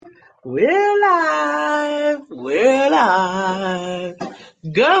We're live. We're live.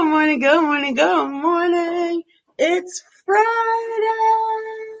 Good morning, good morning, good morning. It's Friday.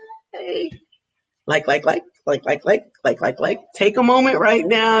 Like. Take a moment right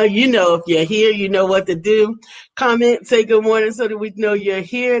now. You know, if you're here, you know what to do. Comment, say good morning so that we know you're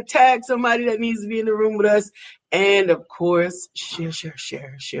here. Tag somebody that needs to be in the room with us. And of course, share.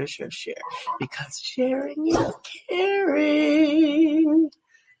 Because sharing is caring.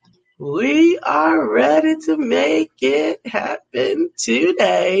 We are ready to make it happen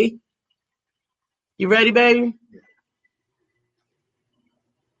today. You ready, baby?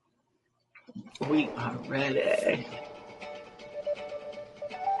 We are ready.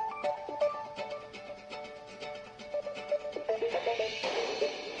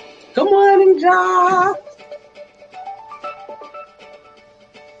 Good morning, John.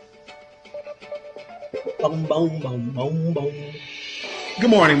 Boom, boom, boom, boom, boom. Good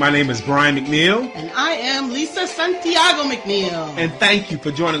morning. My name is Brian McNeil. And I am Lisa Santiago McNeil. And thank you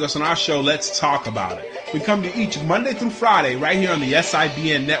for joining us on our show, Let's Talk About It. We come to you each Monday through Friday right here on the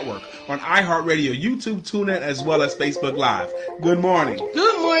SIBN network, on iHeartRadio, YouTube, TuneIn, as well as Facebook Live. Good morning.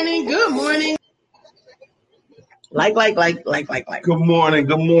 Good morning. Good morning. Like. Good morning,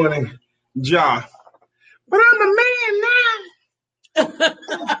 Ja. But I'm a man now.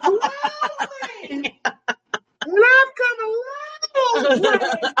 And I've come a long way.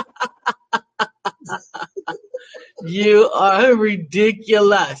 You are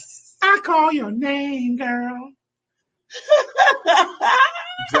ridiculous. I call your name, girl.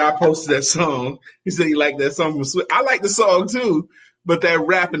 Ja posted that song. He said he liked that song from Swift. I like the song too, but that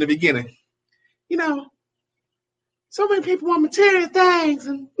rap in the beginning. You know, so many people want material things.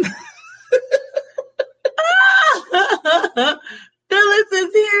 And Phyllis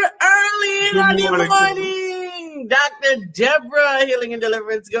is here early in the morning. Dr. Deborah, Healing and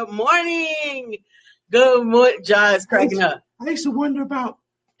Deliverance. Good morning. Good morning. John's cracking up. I used to wonder about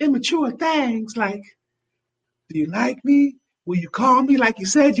immature things like, do you like me? Will you call me like you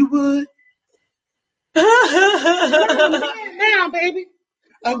said you would? I'm a man now, baby.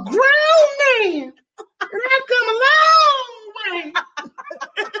 A grown man. And I've come a long way.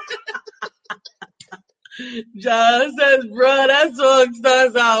 John says, bro, that song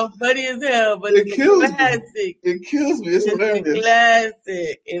starts out funny as hell, but It kills a classic. Me. It kills me. It's hilarious. A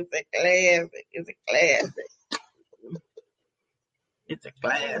classic. It's a classic. It's a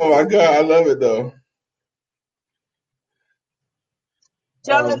classic. Oh my God, I love it though.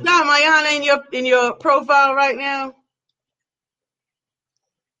 John, is Mayana in your profile right now?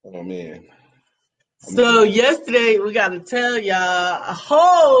 Oh man. So yesterday, we got to tell y'all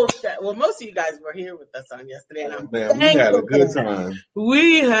most of you guys were here with us on yesterday. And we had a good time.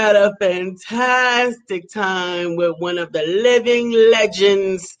 We had a fantastic time with one of the living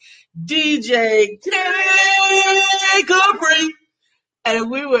legends, DJ Capri. And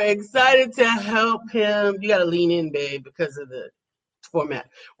we were excited to help him. You got to lean in, babe, because of the format.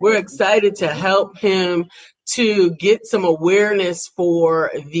 We're excited to help him to get some awareness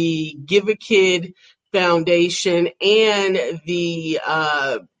for the Give a Kid Foundation and the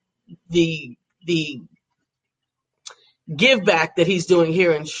give back that he's doing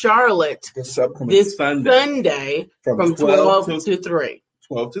here in Charlotte this Sunday from 12 to 3.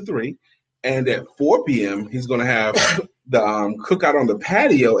 12 to 3. And at 4 p.m., he's going to have the cookout on the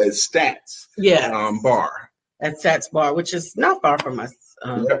patio at Stats Bar. At Stats Bar, which is not far from us.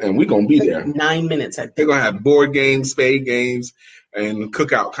 And we're going to be there. 9 minutes, I think. They're going to have board games, spade games, and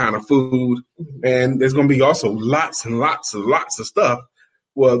cookout kind of food. And there's going to be also lots and lots of stuff.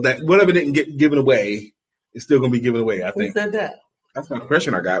 Well, that whatever didn't get given away is still going to be given away, I think. Who said that? That's my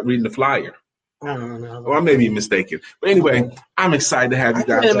impression I got reading the flyer. I don't know. Or I may be mistaken. But anyway, I'm excited to have you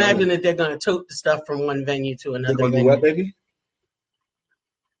guys. I can imagine that they're going to tote the stuff from one venue to another. They're going to do what, baby?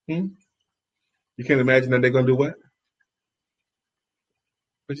 You can't imagine that they're going to do what?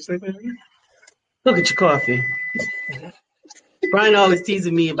 What'd you say, baby? Look at your coffee. Brian always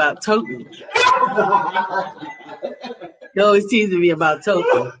teasing me about toting. You're always teasing me about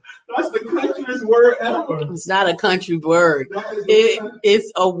toting. That's the countryest word ever. It's not a country word.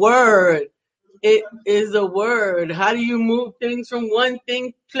 It's a word. It is a word. How do you move things from one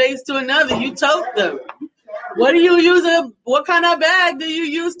place to another? You tote them. What do you use? What kind of bag do you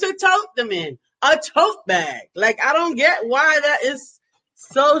use to tote them in? A tote bag. Like, I don't get why that is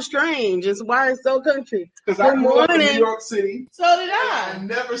so strange. It's why it's so country. Because I grew up in New York City. So did I. I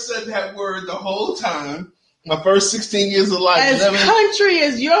never said that word the whole time. My first 16 years of life. As country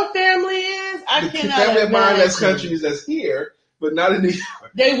as your family is, I cannot imagine. The family of mine that's country is that's here, but not in New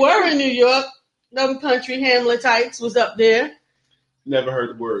York. They were in New York. Them country Hamletites was up there. Never heard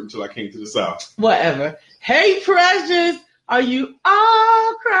the word until I came to the South. Whatever. Hey, Precious, are you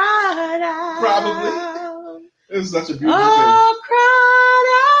all cried out? Probably. It's such a beautiful all thing. cried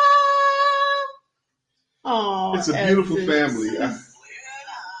out. Oh, It's a beautiful family.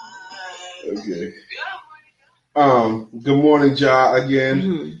 Okay. Good morning, Ja, again.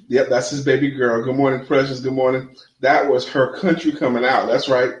 Mm-hmm. Yep, that's his baby girl. Good morning, Precious. Good morning. That was her country coming out. That's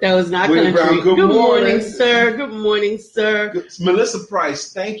right. That was not William country. Brown, good morning, sir. Good morning, sir. Melissa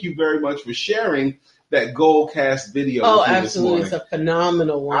Price, thank you very much for sharing that Goldcast video with me this morning. It's a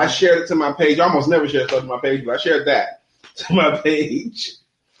phenomenal one. I shared it to my page. I almost never share stuff to my page, but I shared that to my page.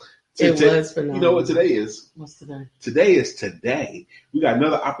 It was phenomenal. You know what today is? What's today? Today is today. We got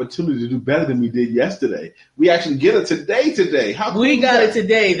another opportunity to do better than we did yesterday. We actually get it today. How cool we is got that? it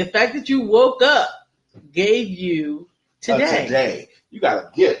today. The fact that you woke up gave you today. Today. You got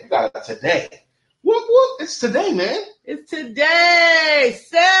a gift. You got it today. Whoop, whoop. It's today, man. It's today.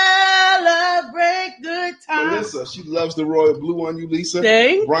 Celebrate good times. Melissa, she loves the royal blue on you, Lisa.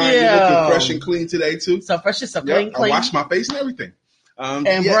 Thank Brian, you. you're looking fresh and clean today, too. So fresh as a Yep, clean. I washed my face and everything.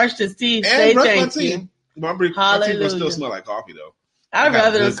 And brushed his teeth. And Say brushed my thank teeth. you. My teeth will still smell like coffee, though. I'd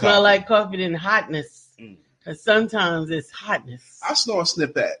rather them good smell coffee. like coffee than hotness. Because sometimes it's hotness. I saw a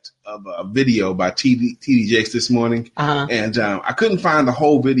snippet of a video by TD Jakes this morning, and I couldn't find the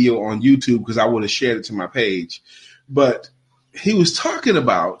whole video on YouTube because I would have shared it to my page. But he was talking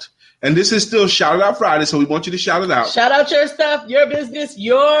about, and this is still Shout It Out Friday, so we want you to shout it out. Shout out your stuff, your business,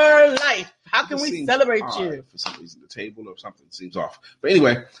 your life. How can we celebrate you? For some reason, the table or something seems off. But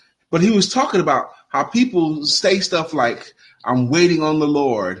anyway, he was talking about how people say stuff like, I'm waiting on the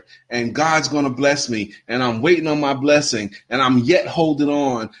Lord and God's going to bless me and I'm waiting on my blessing and I'm yet holding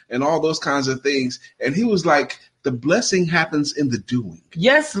on and all those kinds of things. And he was like, the blessing happens in the doing.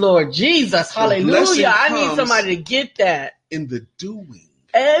 Yes, Lord Jesus. Hallelujah. I need somebody to get that. In the doing.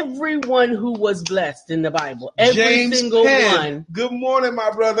 Everyone who was blessed in the Bible. Every James single Penn. one. Good morning, my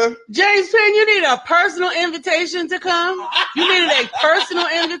brother. James Penn, you need a personal invitation to come? You needed a personal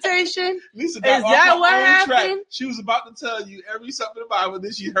invitation? Lisa Is that what happened? Track. She was about to tell you every something about it.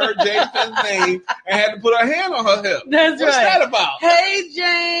 Then she heard James Penn's name and had to put her hand on her hip. That's What's right. that about? Hey,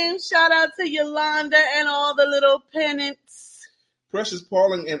 James. Shout out to Yolanda and all the little pennants. Precious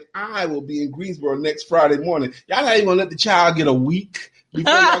Pauling and I will be in Greensboro next Friday morning. Y'all not even going to let the child get a week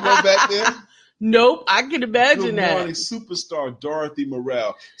before y'all go back there? Nope, I can imagine that. Good morning, superstar Dorothy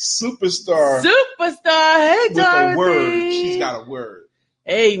Morrell. Superstar. Hey, with Dorothy. a word. She's got a word.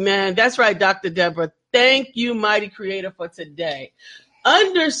 Amen. That's right, Dr. Deborah. Thank you, mighty creator, for today.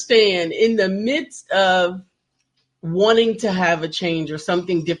 Understand, in the midst of wanting to have a change or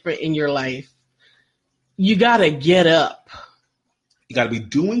something different in your life, you got to get up. You got to be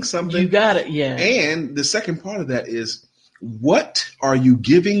doing something. You got it, yeah. And the second part of that is, what are you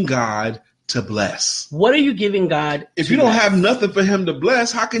giving God to bless? What are you giving God? If you don't have nothing for him to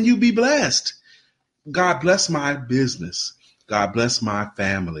bless, how can you be blessed? God bless my business. God bless my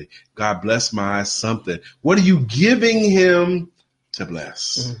family. God bless my something. What are you giving him to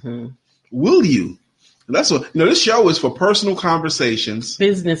bless? Mm-hmm. Will you? And that's what, this show is for personal conversations,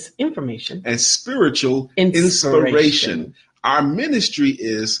 business information, and spiritual inspiration. Our ministry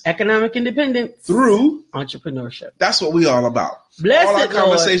is economic independence through entrepreneurship. That's what we all about. Bless all our it,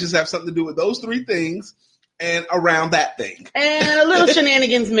 conversations Lord. have something to do with those three things and around that thing. And a little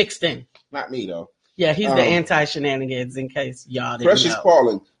shenanigans mixed in. Not me, though. Yeah, he's the anti-shenanigans, in case y'all didn't Precious know.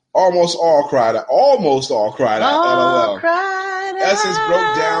 Pauling, almost all cried out. LOL. Cried Essence out.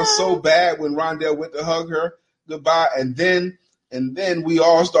 broke down so bad when Rondell went to hug her goodbye, and then we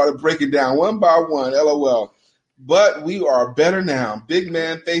all started breaking down one by one. LOL. But we are better now. Big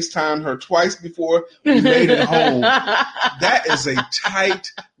man FaceTimed her twice before we made it home. That is a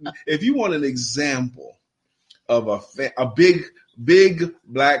tight. If you want an example of a big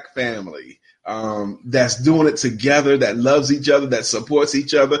black family that's doing it together, that loves each other, that supports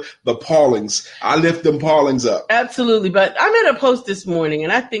each other, the Paulings. I lift them Paulings up. Absolutely. But I made a post this morning,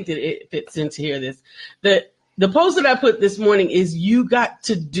 and I think that it fits into here. The post that I put this morning is you get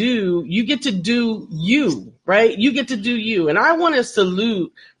to do you, right? You get to do you. And I want to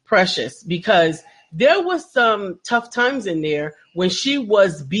salute Precious because there was some tough times in there when she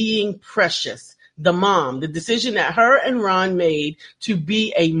was being Precious, the mom, the decision that her and Ron made to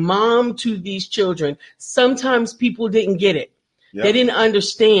be a mom to these children. Sometimes people didn't get it. Yep. They didn't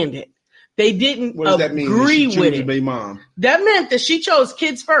understand it. They didn't agree with it. To be mom? That meant that she chose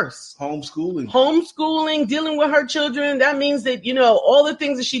kids first. Homeschooling, dealing with her children. That means that, all the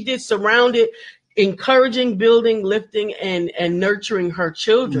things that she did surrounded encouraging, building, lifting, and nurturing her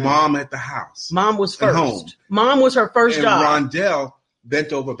children. Mom at the house. Mom was At first. home. Mom was her first And job. Rondell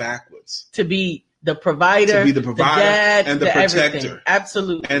bent over backwards. To be the provider, the dad, and the protector. Everything.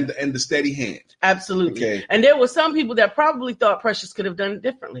 Absolutely. And the steady hand. Absolutely. Okay. And there were some people that probably thought Precious could have done it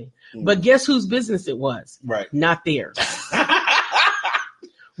differently. But guess whose business it was? Right. Not theirs.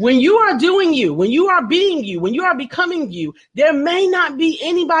 When you are doing you, when you are being you, when you are becoming you, there may not be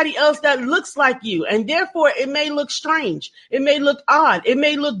anybody else that looks like you. And therefore, it may look strange. It may look odd. It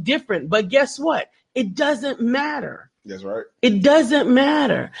may look different. But guess what? It doesn't matter. That's right. It doesn't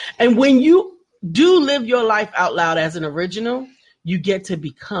matter. And when you do live your life out loud as an original, you get to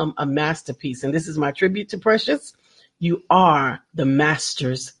become a masterpiece. And this is my tribute to Precious. You are the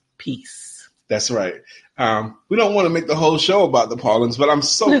master's piece. That's right. We don't want to make the whole show about the Paulins, but I'm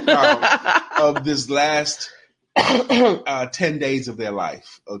so proud of this last 10 days of their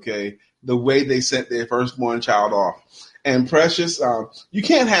life, okay? The way they sent their firstborn child off. And Precious, you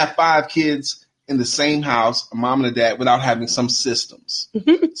can't have 5 kids in the same house, a mom and a dad, without having some systems,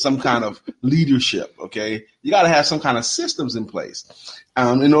 some kind of leadership, okay? You got to have some kind of systems in place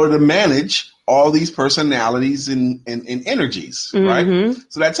in order to manage all these personalities and energies, right?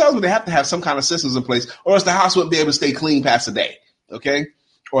 So that tells me they have to have some kind of systems in place, or else the house wouldn't be able to stay clean past the day, okay?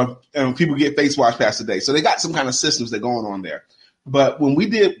 Or people get face washed past the day. So they got some kind of systems that are going on there. But when we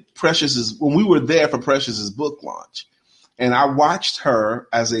were there for Precious's book launch, and I watched her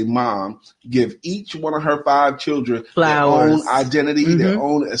as a mom give each one of her 5 children flowers. Their own identity, their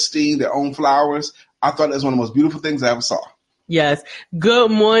own esteem, their own flowers. I thought that was one of the most beautiful things I ever saw. Yes. Good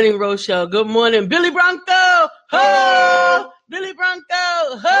morning, Rochelle. Good morning, Billy Bronco. Ho! Billy Bronco.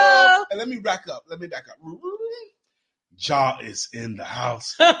 Ho! And let me back up. Ja is in the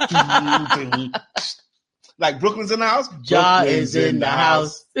house. Like Brooklyn's in the house? Ja is in the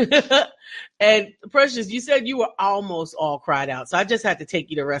house. And Precious, you said you were almost all cried out, so I just had to take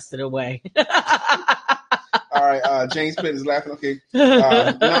you the rest of the way. All right. James Pitt is laughing. Okay.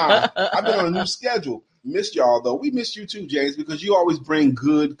 I've been on a new schedule. Missed y'all though. We missed you too, James, because you always bring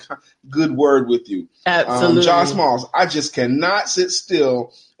good word with you. Absolutely. John Smalls, I just cannot sit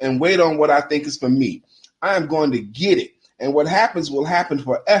still and wait on what I think is for me. I am going to get it, and what happens will happen.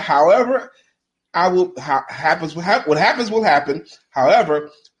 However, what happens will happen.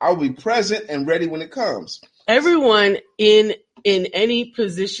 However, I will be present and ready when it comes. Everyone in any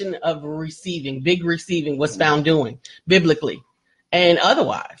position of receiving, big receiving, was found doing biblically and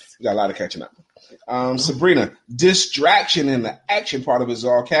otherwise. You got a lot of catching up. Sabrina, distraction in the action part of it is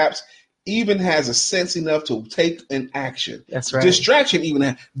all caps, even has a sense enough to take an action. That's right. Distraction even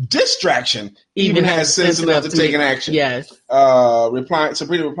has sense enough to take an action. Yes.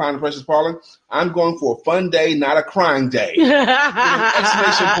 Sabrina replying to Precious Paulin, I'm going for a fun day, not a crying day.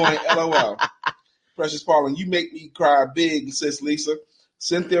 Exclamation point, LOL. Precious Paulin, you make me cry big, sis Lisa.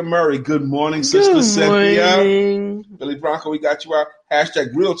 Cynthia Murray, good morning, sister Cynthia. Billy Bronco, we got you out.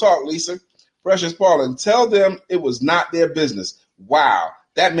 Hashtag real talk, Lisa. Precious Paulin, tell them it was not their business. Wow,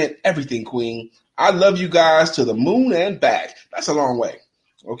 that meant everything, Queen. I love you guys to the moon and back. That's a long way.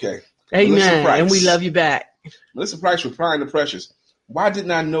 Okay. Amen. And we love you back. Melissa Price replying to Precious. Why didn't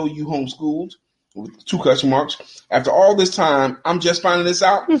I know you homeschooled? With 2 question marks. After all this time, I'm just finding this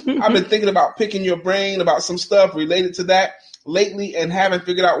out. I've been thinking about picking your brain about some stuff related to that lately and haven't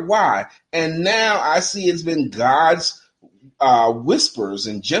figured out why. And now I see it's been God's whispers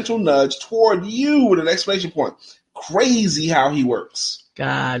and gentle nudge toward you with an exclamation point. Crazy how he works.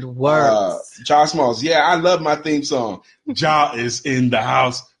 God works. Ja Smalls, yeah, I love my theme song. Ja is in the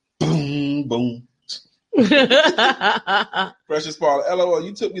house. Boom, boom. Precious Paul, LOL,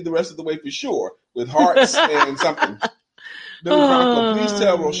 you took me the rest of the way for sure with hearts and something. Billy Bronco, please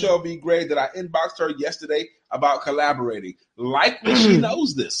tell Rochelle B. Gray that I inboxed her yesterday about collaborating. Likely she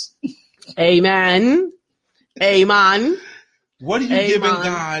knows this. Amen. Amen. What are you giving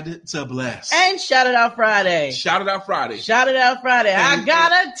God to bless? And Shout It Out Friday. Shout It Out Friday. Shout It Out Friday. I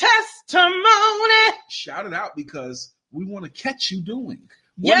got a testimony. Shout it out because we want to catch you doing.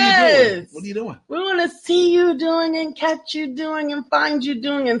 What are you doing? We want to see you doing and catch you doing and find you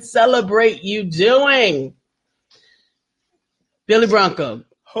doing and celebrate you doing. Billy Bronco.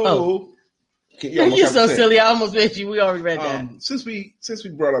 You're so silly. I almost made you. We already read that. Since we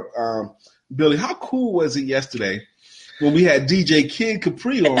brought up Billy, how cool was it yesterday when we had DJ Kid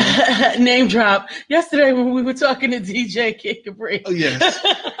Capri on? Name drop. Yesterday when we were talking to DJ Kid Capri. Oh, yes.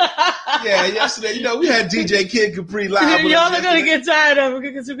 Yeah, yesterday, we had DJ Kid Capri live. Y'all are going to get tired of it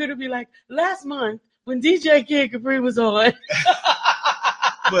because we're going to be like, last month when DJ Kid Capri was on.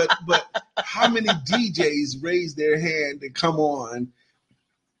 But how many DJs raised their hand to come on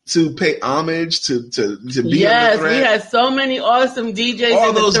to pay homage to be on the Yes, thread. we had so many awesome DJs All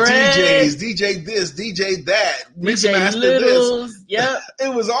in the those thread. DJs, DJ this, DJ that, mix DJ master Littles. this. Yep.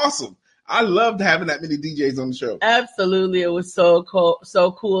 It was awesome. I loved having that many DJs on the show. Absolutely. It was so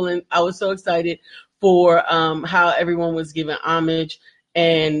cool. And I was so excited for how everyone was giving homage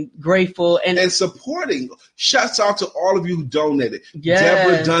and grateful and supporting. Shouts out to all of you who donated. Yes.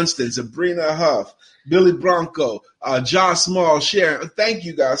 Deborah Dunstan, Sabrina Huff, Billy Bronco, Josh Small, Sharon. Thank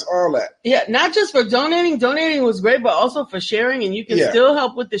you guys, all that. yeah, not just for donating. Donating was great, but also for sharing. And you can still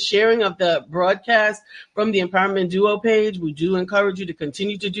help with the sharing of the broadcast from the Empowerment Duo page. We do encourage you to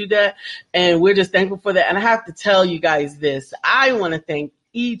continue to do that. And we're just thankful for that. And I have to tell you guys this. I want to thank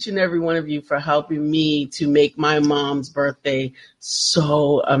each and every one of you for helping me to make my mom's birthday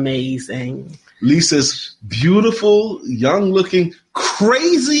so amazing. Lisa's beautiful, young-looking,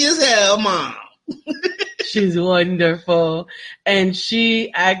 crazy as hell mom. She's wonderful. And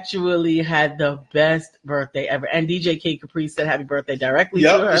she actually had the best birthday ever. And DJ Kate Caprice said happy birthday directly to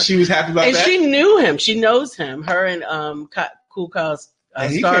her. She was happy about and that. And she knew him. She knows him. Her and Cool Kyle's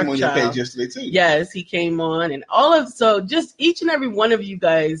and he Star came on Child. your page yesterday too. Yes, he came on. And so just each and every one of you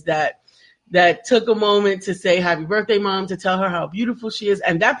guys that took a moment to say happy birthday, Mom, to tell her how beautiful she is.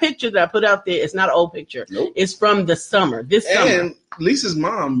 And that picture that I put out there is not an old picture. Nope. It's from the summer, this summer. And Lisa's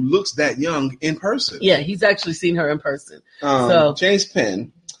mom looks that young in person. Yeah, he's actually seen her in person. James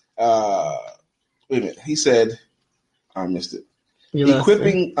Penn, wait a minute. He said, I missed it.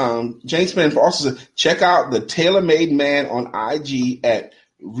 Equipping James Penn also said, check out the Tailor-Made Man on IG at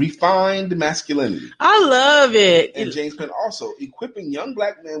Refined Masculinity. I love it. And James Penn also equipping young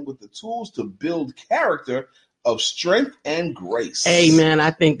black men with the tools to build character of strength and grace. Amen.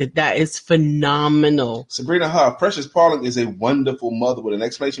 I think that is phenomenal. Sabrina Huff, Precious Pauling is a wonderful mother with an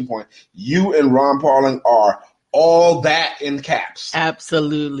exclamation point. You and Ron Pauling are all that in caps.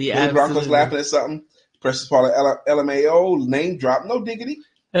 Absolutely. Billy Bronco's laughing at something. Precious Pauling, LMAO, name drop, no diggity.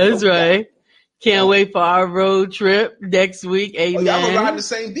 That's right. Can't wait for our road trip next week. Amen. Y'all gonna ride the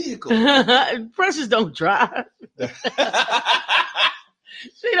same vehicle. Precious don't drive.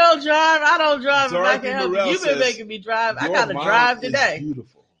 She don't drive. I don't drive. Dorothy I can help you. You've been making me drive. I got to drive today.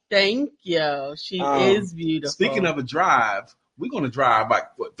 Beautiful. Thank you. She is beautiful. Speaking of a drive, we're going to drive like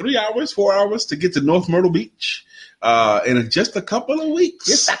 3 hours, 4 hours to get to North Myrtle Beach in just a couple of weeks.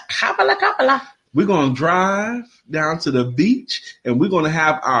 Just a couple of. We're going to drive down to the beach, and we're going to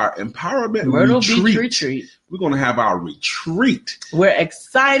have our empowerment Myrtle Beach retreat. We're going to have our retreat. We're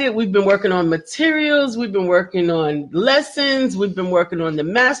excited. We've been working on materials. We've been working on lessons. We've been working on the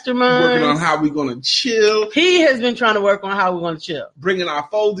mastermind. Working on how we're going to chill. He has been trying to work on how we're going to chill. Bringing our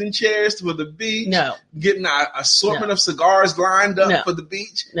folding chairs to the beach. No. Getting our assortment of cigars lined up for the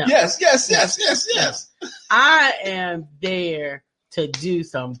beach. No. Yes. I am there to do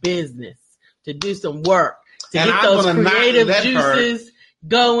some business, to do some work, to get those creative juices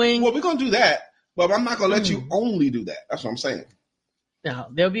going. Well, we're going to do that. But I'm not gonna let you only do that. That's what I'm saying. No,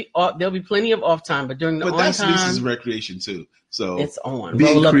 there'll be plenty of off time, but during the on time, that's Lisa's recreation too. So it's on.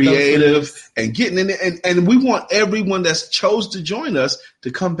 Being creative and getting in it, and we want everyone that's chose to join us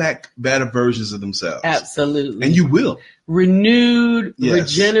to come back better versions of themselves. Absolutely, and you will. Renewed,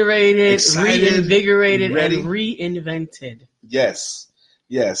 regenerated, excited, reinvigorated, ready, and reinvented. Yes.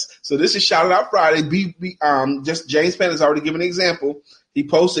 So this is Shout It Out Friday. Just James Penn has already given an example. He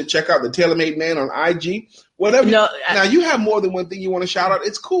posted, check out the Tailor-Made Man on IG. Whatever. No, now, you have more than one thing you want to shout out.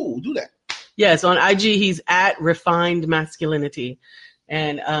 It's cool. Do that. Yes, on IG, he's at Refined Masculinity.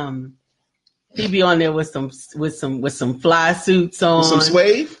 And he be on there with some fly suits on. With some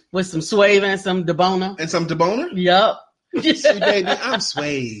suede? With some suede and some Debona. And some Debona? Yup. See, baby, I'm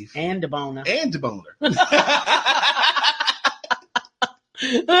suede. And Debona. And Debona.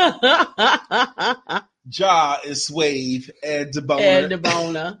 Ja is suede and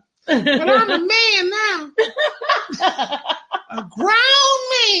Debona. But I'm a man now. A grown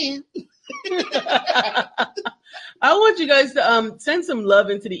man. I want you guys to send some love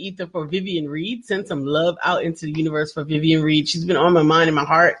into the ether for Vivian Reed. Send some love out into the universe for Vivian Reed. She's been on my mind and my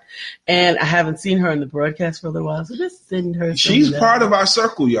heart, and I haven't seen her in the broadcast for a little while. So just send her. She's part of our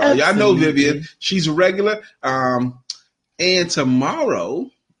circle, y'all. Absolutely. Y'all know Vivian. She's a regular. And tomorrow,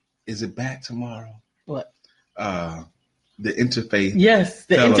 is it back tomorrow? What? The Interfaith. Yes,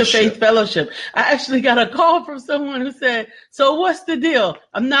 the Interfaith Fellowship. I actually got a call from someone who said, "So what's the deal?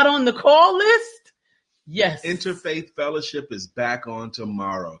 I'm not on the call list." Yes. Interfaith Fellowship is back on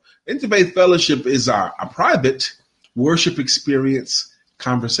tomorrow. Interfaith Fellowship is our private worship experience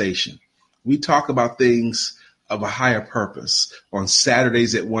conversation. We talk about things of a higher purpose on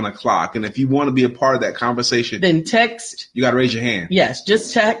Saturdays at 1:00. And if you want to be a part of that conversation, then text. You got to raise your hand. Yes,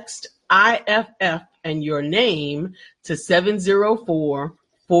 just text IFF and your name to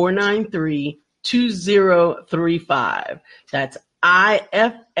 704-493-2035. That's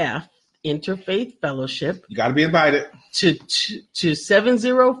IFF, Interfaith Fellowship. You got to be invited. To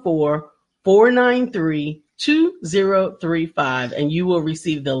 704-493-2035, and you will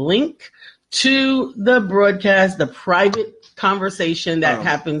receive the link to the broadcast, the private conversation that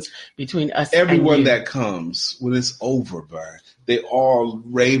happens between us everyone and you. That comes when it's over, Brian. They all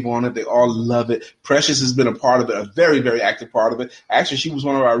rave on it. They all love it. Precious has been a part of it, a very, very active part of it. Actually, she was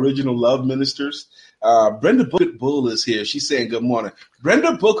one of our original love ministers. Brenda Bookett Bull is here. She's saying good morning.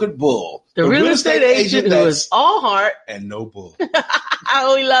 Brenda Bookett Bull, the real estate agent who is all heart and no bull.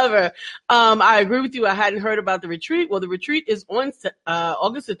 We love her. I agree with you. I hadn't heard about the retreat. Well, the retreat is on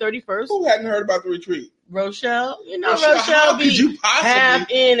August the 31st. Who hadn't heard about the retreat? Rochelle. You know, Rochelle be you half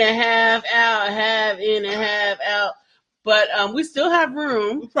in and half out, half in and half out. But we still have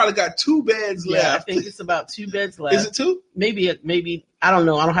room. We probably got 2 beds left. I think it's about 2 beds left. Is it 2? Maybe. I don't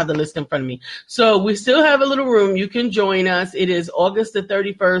know. I don't have the list in front of me. So we still have a little room. You can join us. It is August the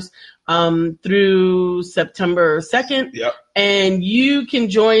 31st through September 2nd. Yep. And you can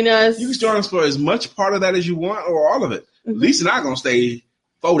join us. You can join us for as much part of that as you want or all of it. Mm-hmm. Lisa and I are going to stay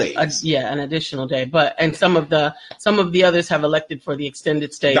 4 days. An additional day. And some of the others have elected for the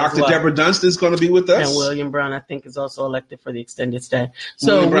extended stay. Dr. Deborah Dunstan is going to be with us. And William Brown, I think, is also elected for the extended stay.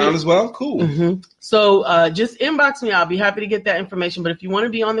 William Brown as well? Cool. Mm-hmm. So just inbox me. I'll be happy to get that information. But if you want to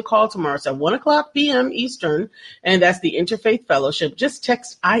be on the call tomorrow, it's at 1:00 p.m. Eastern, and that's the Interfaith Fellowship. Just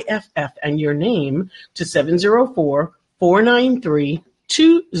text IFF and your name to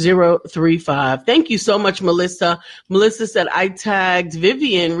 704-493-2035. Thank you so much, Melissa. Melissa said, I tagged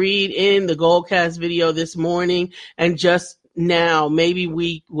Vivian Reed in the Goldcast video this morning, and just now, maybe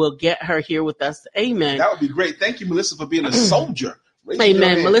we will get her here with us. Amen. That would be great. Thank you, Melissa, for being a soldier.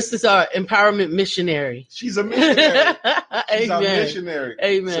 Amen. Melissa's our empowerment missionary. She's a missionary. She's Amen. a missionary.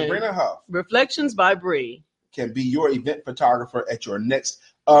 Amen. Sabrina Huff. Reflections by Bree can be your event photographer at your next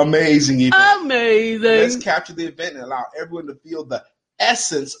amazing event. Amazing. Let's capture the event and allow everyone to feel the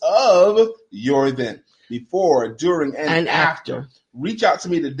essence of your event before, during, and after. Reach out to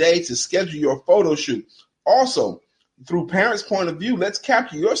me today to schedule your photo shoot. Also, through Parents' Point of View, let's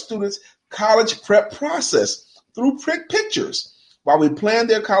capture your students' college prep process through pictures while we plan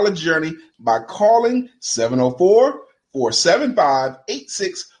their college journey by calling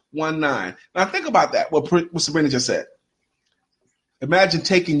 704-475-8619. Now think about that, what Sabrina just said. Imagine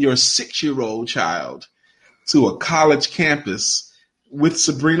taking your 6-year-old child to a college campus with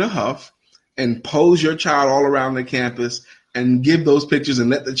Sabrina Huff and pose your child all around the campus and give those pictures and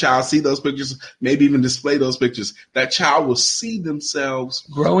let the child see those pictures, maybe even display those pictures. That child will see themselves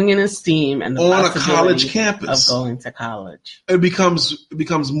growing in esteem and the on a college campus of going to college. It becomes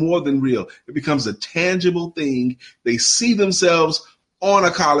more than real. It becomes a tangible thing. They see themselves on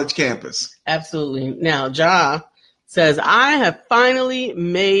a college campus. Absolutely. Now, Ja says, I have finally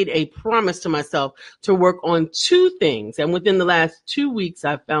made a promise to myself to work on 2 things. And within the last 2 weeks,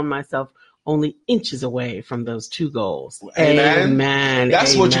 I've found myself only inches away from those 2 goals. Amen.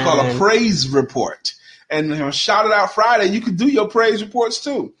 That's what you call a praise report. And on Shout It Out Friday, you can do your praise reports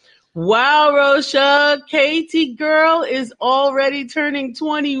too. Wow, Rosha. Katie girl is already turning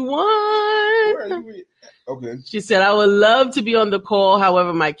 21. Where are you? Okay. She said, I would love to be on the call.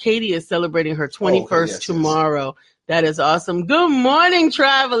 However, my Katie is celebrating her 21st tomorrow. Yes. That is awesome. Good morning,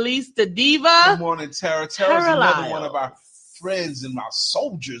 Travelista Diva. Good morning, Tara. Tara's another one of our friends and our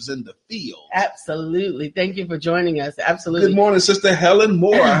soldiers in the field. Absolutely. Thank you for joining us. Absolutely. Good morning, Sister Helen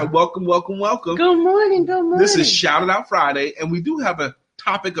Moore. Welcome. Good morning. This is Shout It Out Friday, and we do have a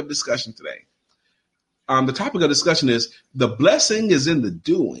topic of discussion today. The topic of discussion is the blessing is in the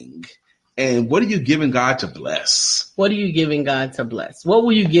doing. And what are you giving God to bless? What are you giving God to bless? What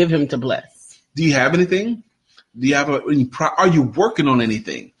will you give him to bless? Do you have anything? Do you have are you working on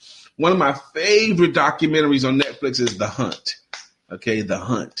anything? One of my favorite documentaries on Netflix is The Hunt. Okay, The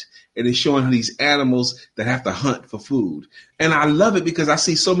Hunt. It is showing these animals that have to hunt for food. And I love it because I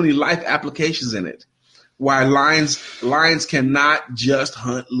see so many life applications in it. Why lions cannot just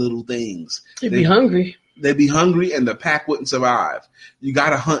hunt little things. They'd be hungry. They'd be hungry and the pack wouldn't survive. You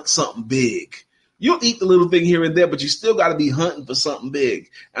got to hunt something big. You'll eat the little thing here and there, but you still got to be hunting for something big.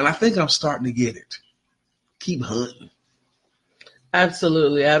 And I think I'm starting to get it. Keep hunting.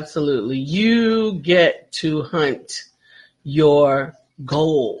 Absolutely, absolutely. You get to hunt your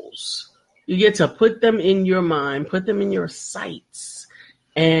goals. You get to put them in your mind, put them in your sights,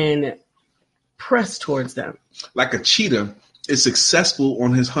 and press towards them. like a cheetah is successful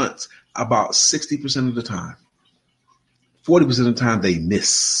on his hunts about 60% of the time. 40% of the time they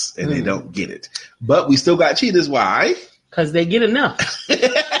miss and they don't get it. But we still got cheetahs. Why? Because they get enough.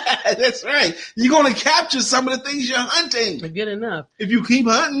 That's right. You're going to capture some of the things you're hunting. They get enough. If you keep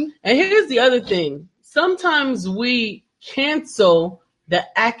hunting. And here's the other thing. Sometimes we cancel the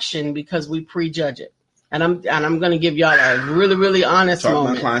action because we prejudge it. And I'm going to give y'all a really, really honest moment. Talk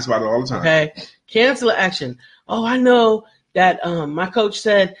to my clients about it all the time. Okay. Cancel the action. Oh, I know that my coach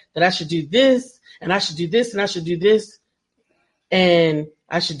said that I should do this and I should do this and I should do this and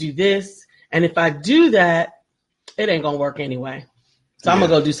I should do this. And if I do that, it ain't going to work anyway. So I'm going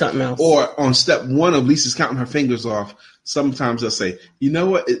to go do something else. Or on step one of Lisa's counting her fingers off, sometimes they'll say, you know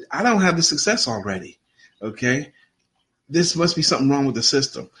what? I don't have the success already. Okay. This must be something wrong with the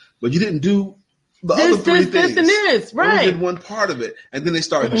system. But you didn't do the other three things. This, and this. Right. Only did one part of it. And then they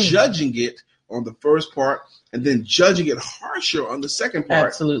start judging it on the first part and then judging it harsher on the second part.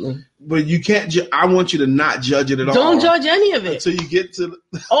 Absolutely. But you can't, I want you to not judge it at all. Don't judge any of it. Until you get to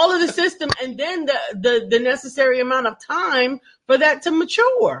all of the system and then the necessary amount of time for that to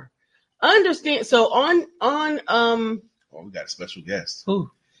mature. Understand. So oh, we got a special guest. Who?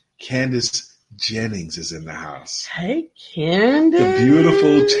 Candace Jennings is in the house. Hey, Candace. The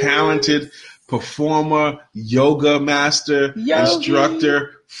beautiful, talented performer, yoga master,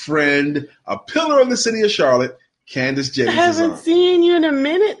 instructor, friend, a pillar of the city of Charlotte, Candace Jennings. I haven't seen you in a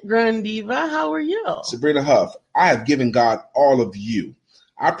minute, Grand Diva. How are you? Sabrina Huff, I have given God all of you.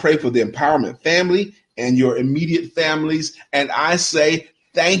 I pray for the Empowerment family and your immediate families, and I say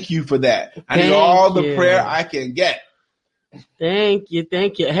thank you for that. I need all the prayer I can get. Thank you.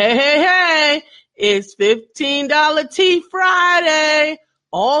 Hey. It's $15 Tea Friday.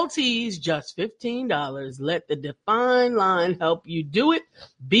 All teas, just $15. Let the Define line help you do it,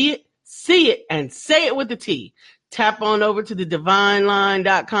 be it, see it, and say it with the T. Tap on over to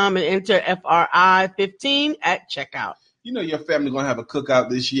thedefineline.com and enter FRI15 at checkout. You know your family going to have a cookout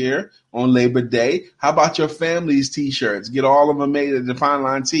this year on Labor Day. How about your family's T-shirts? Get all of them made at Define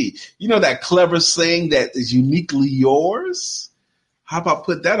Line Tea. You know that clever saying that is uniquely yours? How about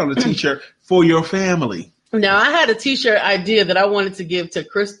put that on a T-shirt for your family? Now, I had a T-shirt idea that I wanted to give to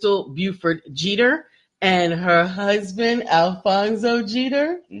Crystal Buford Jeter and her husband, Alfonso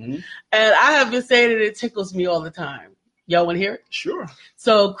Jeter. Mm-hmm. And I have been saying that it tickles me all the time. Y'all want to hear it? Sure.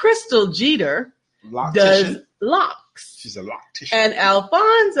 So Crystal Jeter does locks. She's a loctician. And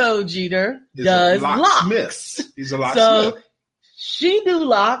Alfonso Jeter does locks. He's a locksmith. So she do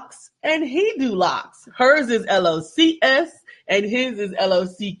locks and he do locks. Hers is LOCS and his is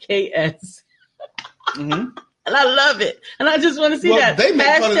LOCKS. Mm-hmm. And I love it. And I just want to see that. They make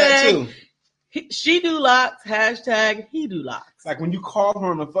fun of that too. She do locks, hashtag he do locks. Like when you call her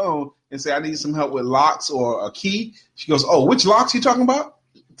on the phone and say, I need some help with locks or a key, she goes, oh, which locks you talking about?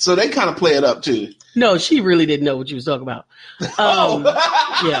 So they kind of play it up too. No, she really didn't know what you was talking about.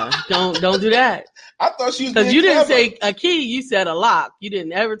 Yeah, don't do that. I thought she was because you didn't say a key, you said a lock. You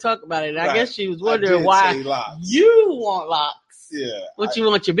didn't ever talk about it. And I guess she was wondering why you want locks. Yeah. What you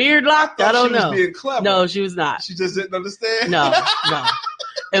want your beard locked? I don't know. Being clever. No, she was not. She just didn't understand. No.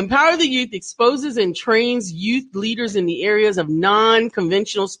 Empower the Youth exposes and trains youth leaders in the areas of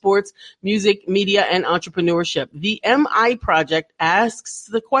non-conventional sports, music, media, and entrepreneurship. The MI Project asks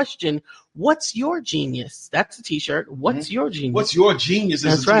the question, what's your genius? That's a T-shirt. What's your genius? What's your genius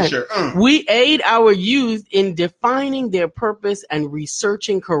is a T-shirt. Right. We aid our youth in defining their purpose and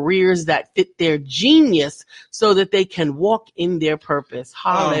researching careers that fit their genius so that they can walk in their purpose.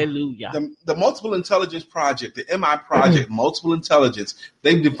 Hallelujah. The Multiple Intelligence Project, the MI Project, Multiple Intelligence,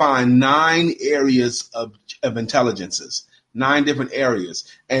 they've defined 9 areas of intelligences. 9 different areas,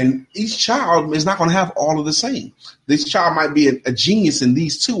 and each child is not going to have all of the same. This child might be a genius in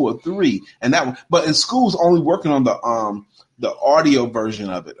these 2 or 3, and but in schools only working on the audio version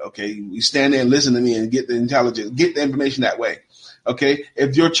of it. Okay, you stand there and listen to me and get the intelligence, get the information that way. Okay,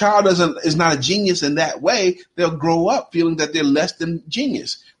 if your child is not a genius in that way, they'll grow up feeling that they're less than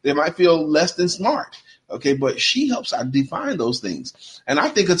genius. They might feel less than smart. Okay, but she helps us define those things, and I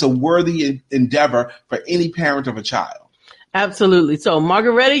think it's a worthy endeavor for any parent of a child. Absolutely. So,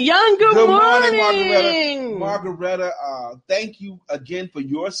 Margaretta Young, good morning, Margaretta. Margaretta, thank you again for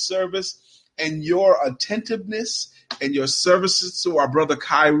your service and your attentiveness and your services to our brother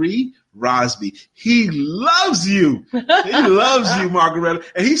Kyrie Rosby. He loves you. He loves you, Margaretta.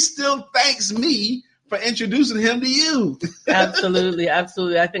 And he still thanks me for introducing him to you. Absolutely.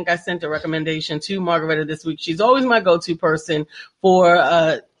 I think I sent a recommendation to Margaretta this week. She's always my go-to person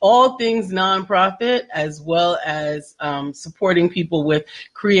for all things nonprofit, as well as supporting people with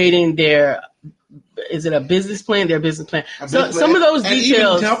creating their is it a business plan? Their business plan. A So business some plan. of those and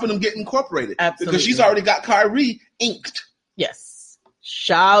details. even helping them get incorporated. Absolutely. Because she's already got Kyrie inked. Yes.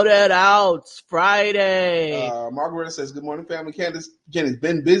 Shout it out. Friday. Margareta says, good morning, family. Candace, Jen has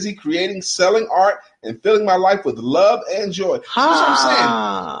been busy creating, selling art, and filling my life with love and joy. That's what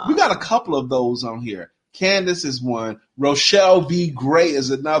I'm saying. We got a couple of those on here. Candace is one. Rochelle V. Gray is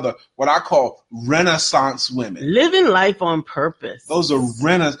another. What I call Renaissance women. Living life on purpose. Those are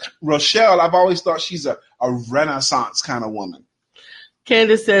Rochelle, I've always thought she's a Renaissance kind of woman.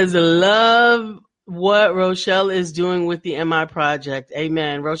 Candace says, love what Rochelle is doing with the MI project.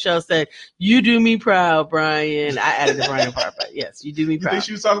 Amen. Rochelle said, you do me proud, Brian. I added the Brian part, but yes, you do me You proud. think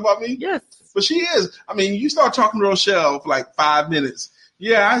she was talking about me? Yes. But she is. I mean, you start talking to Rochelle for like 5 minutes.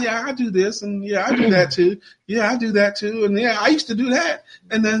 Yeah, I do this, and yeah, I do that too. Yeah, I do that too, and yeah, I used to do that.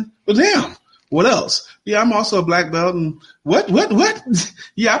 And then, well, damn, what else? Yeah, I'm also a black belt, and what?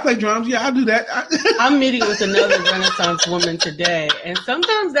 Yeah, I play drums. Yeah, I do that. I'm meeting with another Renaissance woman today, and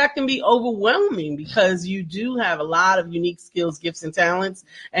sometimes that can be overwhelming because you do have a lot of unique skills, gifts, and talents,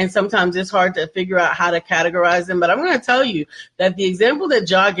 and sometimes it's hard to figure out how to categorize them. But I'm going to tell you that the example that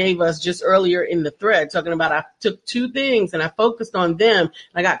Ja gave us just earlier in the thread, talking about I took 2 things and I focused on them, and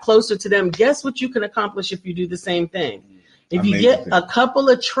I got closer to them. Guess what you can accomplish if you do the same thing? If you get a couple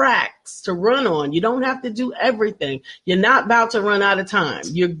of tracks to run on, you don't have to do everything. You're not about to run out of time.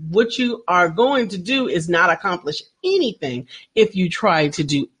 What you are going to do is not accomplish anything if you try to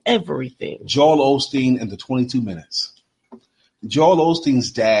do everything. Joel Osteen and the 22 Minutes. Joel Osteen's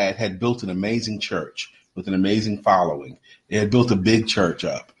dad had built an amazing church with an amazing following. He had built a big church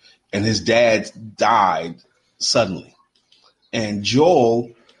up, and his dad died suddenly. And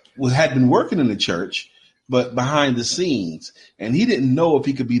Joel had been working in the church, but behind the scenes, and he didn't know if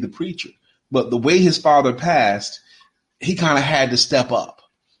he could be the preacher. But the way his father passed, he kind of had to step up,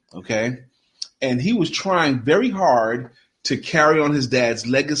 okay? And he was trying very hard to carry on his dad's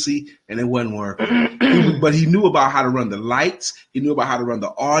legacy, and it wasn't working. But he knew about how to run the lights. He knew about how to run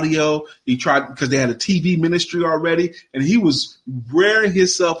the audio. He tried, because they had a TV ministry already, and he was wearing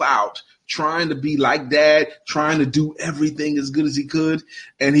himself out trying to be like dad, trying to do everything as good as he could,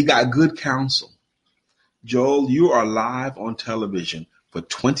 and he got good counsel. Joel, you are live on television for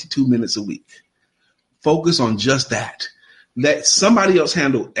 22 minutes a week. Focus on just that. Let somebody else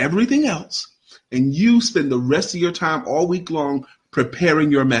handle everything else, and you spend the rest of your time all week long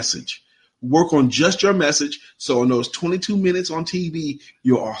preparing your message. Work on just your message, so in those 22 minutes on TV,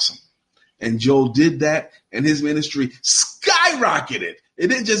 you're awesome. And Joel did that, and his ministry skyrocketed. It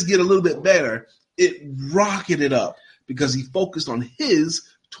didn't just get a little bit better. It rocketed up because he focused on his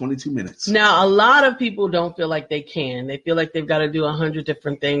 22 minutes. Now, a lot of people don't feel like they can. They feel like they've got to do 100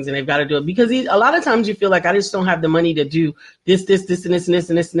 different things, and they've got to do it because a lot of times you feel like I just don't have the money to do this, and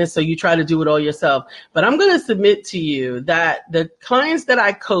this. So you try to do it all yourself. But I'm going to submit to you that the clients that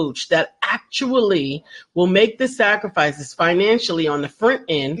I coach that actually will make the sacrifices financially on the front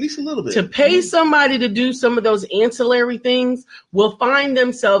end, at least a little bit, to pay somebody to do some of those ancillary things will find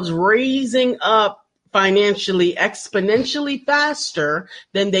themselves raising up financially exponentially faster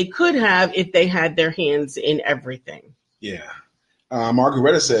than they could have if they had their hands in everything. Yeah.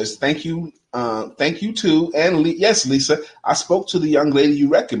 Margareta says, thank you too. And yes, Lisa, I spoke to the young lady you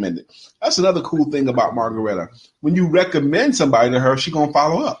recommended. That's another cool thing about Margareta. When you recommend somebody to her, she's going to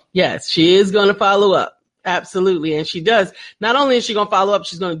follow up. Yes, she is going to follow up. Absolutely. And she does. Not only is she going to follow up,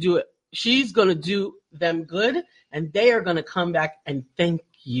 she's going to do it. She's going to do them good, and they are going to come back and thank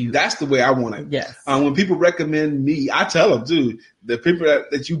you. That's the way I want it. Yes. When people recommend me, I tell them, too, the people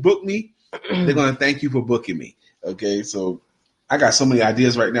that you book me, they're going to thank you for booking me. Okay, so I got so many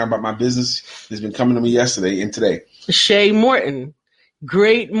ideas right now about my business. It's been coming to me yesterday and today. Shay Morton.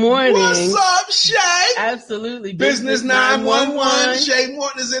 Great morning. What's up, Shay? Absolutely. Business 911. Shay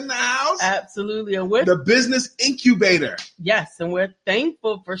Morton is in the house. Absolutely. And we're the business incubator. Yes, and we're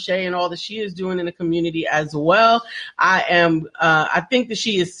thankful for Shay and all that she is doing in the community as well. I think that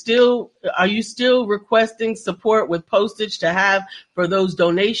she is still, are you still requesting support with postage to have for those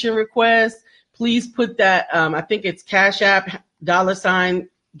donation requests? Please put that, I think it's Cash App, $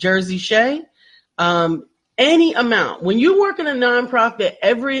 Jersey Shay. Any amount. When you work in a nonprofit,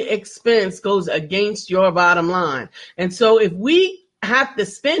 every expense goes against your bottom line. And so if we have to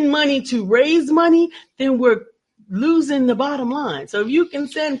spend money to raise money, then we're losing the bottom line. So if you can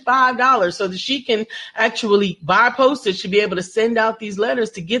send $5 so that she can actually buy postage to be able to send out these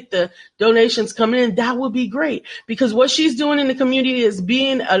letters to get the donations coming in, that would be great. Because what she's doing in the community is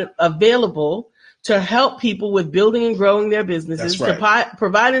being available to help people with building and growing their businesses, That's right.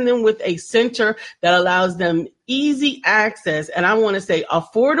 providing them with a center that allows them easy access, and I want to say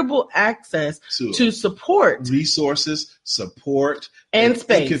affordable access to support, resources, support, and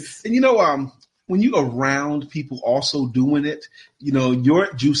space. And when you're around people also doing it,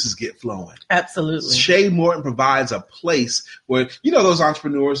 your juices get flowing. Absolutely. Shea Morton provides a place where, those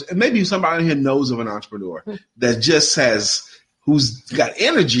entrepreneurs, and maybe somebody here knows of an entrepreneur that just who's got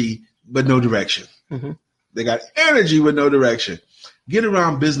energy, but no direction. Mm-hmm. They got energy with no direction. Get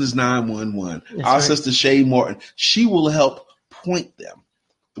around Business 911. Our sister Shea Morton, she will help point them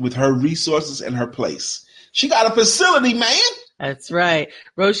with her resources and her place. She got a facility, man. That's right.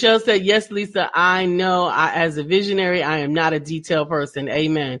 Rochelle said, yes, Lisa, I know as a visionary, I am not a detail person.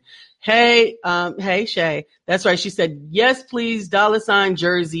 Amen. Hey, Shay. That's right. She said, yes, please, $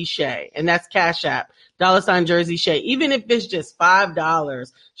 Jersey Shay. And that's Cash App, $ Jersey Shay. Even if it's just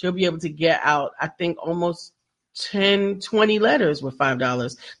 $5, she'll be able to get out, I think, almost 10, 20 letters with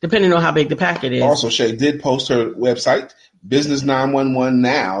 $5, depending on how big the packet is. Also, Shay did post her website,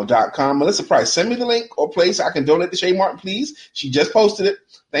 business911now.com. Melissa Price, send me the link or place I can donate to Shea Morton, please. She just posted it.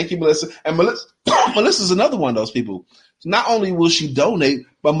 Thank you, Melissa. And Melissa's another one of those people. Not only will she donate,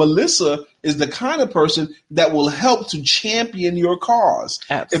 but Melissa is the kind of person that will help to champion your cause.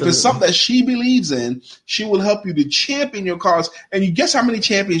 Absolutely. If it's something that she believes in, she will help you to champion your cause. And you guess how many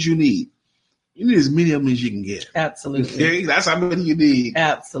champions you need? You need as many of them as you can get. Absolutely. Okay? That's how many you need.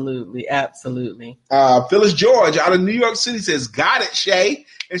 Absolutely. Phyllis George out of New York City says, got it, Shay.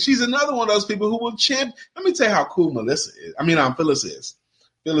 And she's another one of those people who will champion. Let me tell you how cool Phyllis is.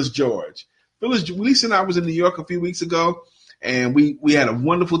 Phyllis George. Lisa and I was in New York a few weeks ago, and we had a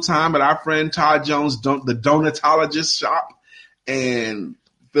wonderful time at our friend Todd Jones, the Donatologist shop. And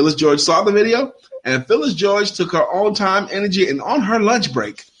Phyllis George saw the video, and Phyllis George took her own time, energy, and on her lunch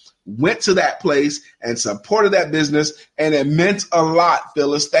break, went to that place and supported that business, and it meant a lot,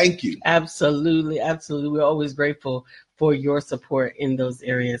 Phyllis. Thank you. Absolutely. We're always grateful for your support in those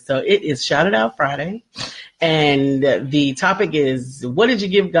areas. So it is Shout It Out Friday, and the topic is, what did you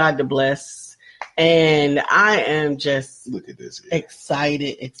give God to bless? And I am just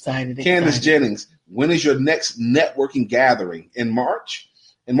excited. Candace Jennings, when is your next networking gathering? In March?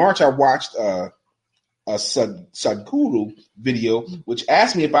 In March, I watched a Sadhguru video, which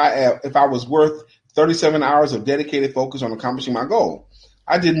asked me if I was worth 37 hours of dedicated focus on accomplishing my goal.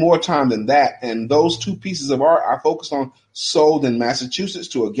 I did more time than that, and those 2 pieces of art I focused on sold in Massachusetts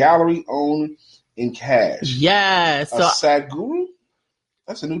to a gallery owned in cash. Yes. A Sadhguru?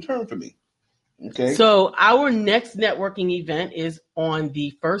 That's a new term for me. Okay. So our next networking event is on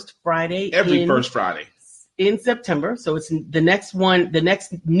the first Friday. First Friday. In September. So it's the next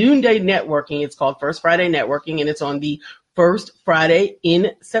noonday networking. It's called First Friday Networking, and it's on the first Friday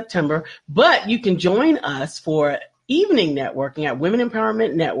in September. But you can join us for evening networking at Women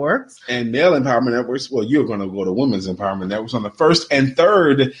Empowerment Networks and Male Empowerment Networks. Well, you're going to go to Women's Empowerment Networks on the first and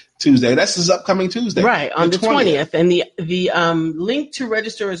third Tuesday. That's this upcoming Tuesday, right? On the 20th. And the link to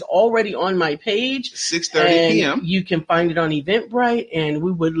register is already on my page. 6:30 p.m. You can find it on Eventbrite, and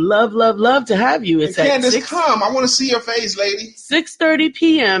we would love to have you. It's Candace, come! I want to see your face, lady. 6:30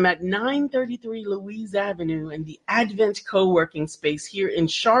 p.m. at 933 Louise Avenue in the Advent Co-working Space here in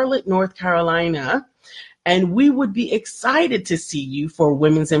Charlotte, North Carolina. And we would be excited to see you for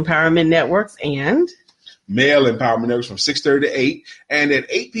Women's Empowerment Networks and Male Empowerment Networks from 6:30 to 8. And at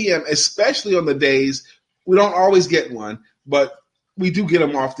 8 p.m., especially on the days, we don't always get one, but we do get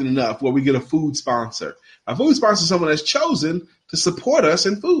them often enough where we get a food sponsor. A food sponsor is someone that's chosen to support us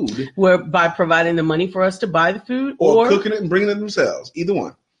in food. By providing the money for us to buy the food or cooking it and bringing it themselves. Either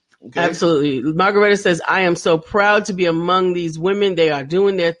one. Okay. Absolutely. Margareta says, I am so proud to be among these women. They are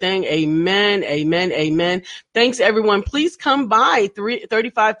doing their thing. Amen. Thanks, everyone. Please come by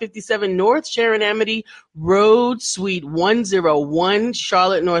 3557 North Sharon Amity Road, Suite 101,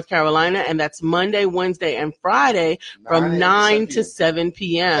 Charlotte, North Carolina. And that's Monday, Wednesday, and Friday from 9 to 7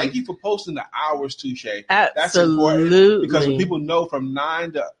 p.m. Thank you for posting the hours too, Shay. Absolutely. That's important because when people know from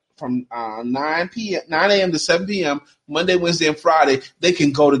 9 a.m. to 7 p.m., Monday, Wednesday, and Friday, they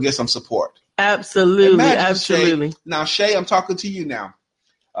can go to get some support. Absolutely. Shay. Now, Shay, I'm talking to you now.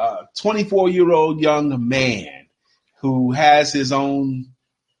 24-year-old young man who has his own,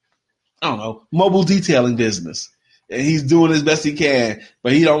 mobile detailing business. And he's doing as best he can,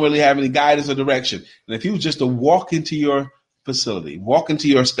 but he don't really have any guidance or direction. And if he was just to walk into your facility, walk into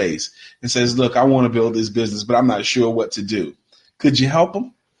your space and says, look, I want to build this business, but I'm not sure what to do. Could you help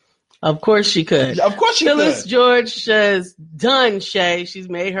him? Of course she could. Of course she Phyllis could. George says, done, Shay. She's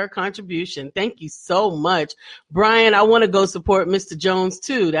made her contribution. Thank you so much. Brian, I want to go support Mr. Jones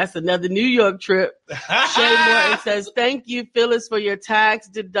too. That's another New York trip. Shay Morton says, thank you, Phyllis, for your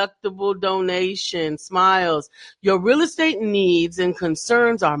tax-deductible donation. Smiles. Your real estate needs and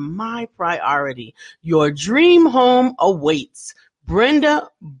concerns are my priority. Your dream home awaits. Brenda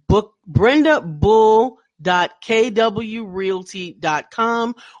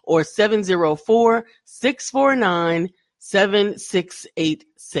Bull.kwrealty.com or 704-649-7686.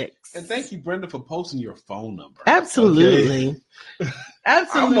 And thank you, Brenda, for posting your phone number. Absolutely. Okay?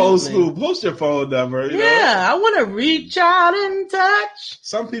 Absolutely. I'm old school. Post your phone number. You know? I want to reach out and touch.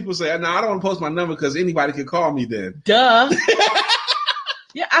 Some people say, no, I don't want to post my number because anybody can call me then. Duh.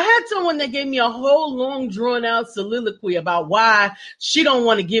 Yeah, I had someone that gave me a whole long drawn out soliloquy about why she don't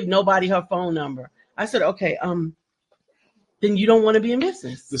want to give nobody her phone number. I said, okay, then you don't want to be in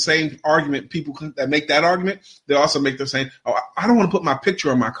business. The same argument, people that make that argument, they also make the same, oh, I don't want to put my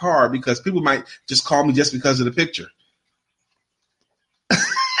picture on my card because people might just call me just because of the picture.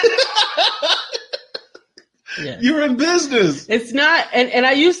 Yeah. You're in business. It's not, and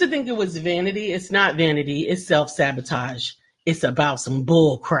I used to think it was vanity. It's not vanity. It's self-sabotage. It's about some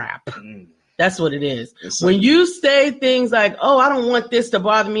bull crap. That's what it is. When you say things like, oh, I don't want this to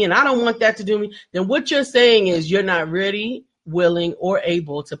bother me and I don't want that to do me, then what you're saying is you're not ready, willing, or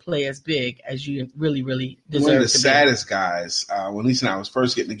able to play as big as you really, really deserve to be. One of the saddest guys, when Lisa and I was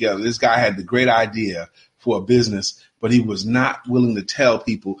first getting together, this guy had the great idea for a business, but he was not willing to tell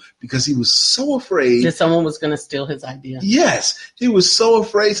people because he was so afraid that someone was going to steal his idea. Yes, he was so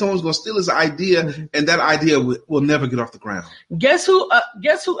afraid someone was going to steal his idea, and that idea will never get off the ground. Guess who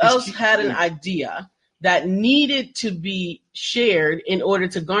else had an idea that needed to be shared in order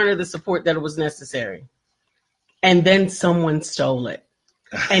to garner the support that was necessary? And then someone stole it.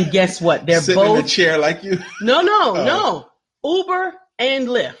 And guess what? They're sitting both in a chair like you. No. Uber and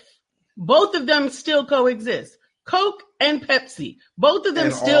Lyft. Both of them still coexist. Coke and Pepsi. Both of them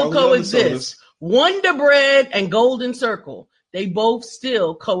And still coexist. Wonder Bread and Golden Circle. They both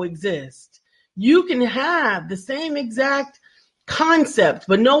still coexist. You can have the same exact concept,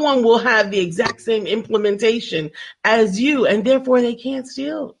 but no one will have the exact same implementation as you, and therefore they can't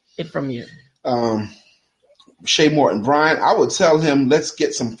steal it from you. Shay Morton, Brian, I would tell him, let's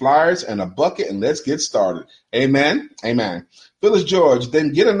get some flyers and a bucket and let's get started. Amen. Amen. Phyllis George,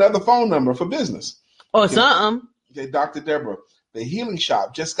 then get another phone number for business. Or something. Okay, Dr. Deborah, the healing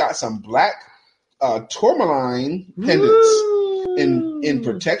shop just got some black tourmaline pendants in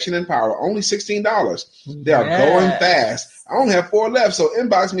protection and power, only $16. They are going fast. I only have 4 left, so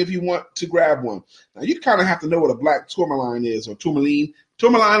inbox me if you want to grab one. Now, you kind of have to know what a black tourmaline is, or tourmaline.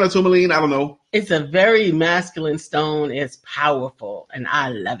 Tourmaline or tourmaline, I don't know. It's a very masculine stone. It's powerful, and I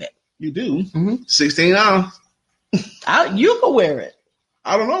love it. You do? $16. You can wear it.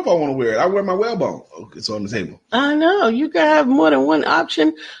 I don't know if I want to wear it. I wear my whalebone. Oh, it's on the table. I know. You can have more than one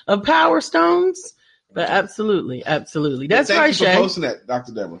option of power stones, but absolutely. That's right, Shay. Thank you for posting that,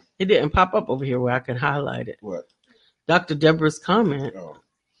 Dr. Deborah. It didn't pop up over here where I could highlight it. What? Dr. Deborah's comment. Oh.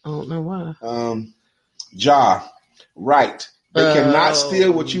 I don't know why. Right. They cannot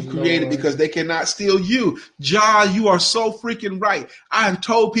steal what you've created because they cannot steal you. You are so freaking right. I have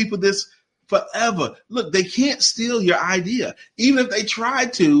told people this forever. Look, they can't steal your idea. Even if they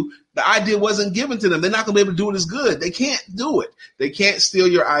tried to, the idea wasn't given to them. They're not going to be able to do it as good. They can't do it. They can't steal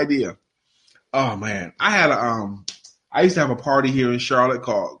your idea. Oh, man. I used to have a party here in Charlotte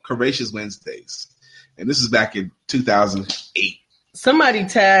called Courageous Wednesdays. And this is back in 2008. Somebody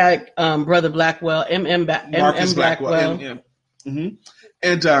tag Brother Blackwell, Marcus Blackwell. Mm-hmm.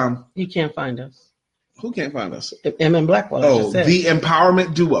 And you can't find us. Who can't find us? M.M. Blackwell. Oh, the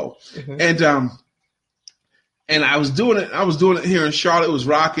Empowerment Duo. Mm-hmm. And I was doing it here in Charlotte. It was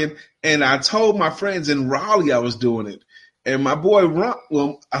rocking. And I told my friends in Raleigh I was doing it. And my boy, one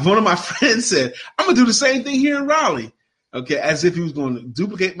of my friends said, I'm going to do the same thing here in Raleigh. Okay, as if he was going to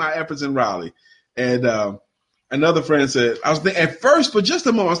duplicate my efforts in Raleigh. And another friend said, I was thinking at first, for just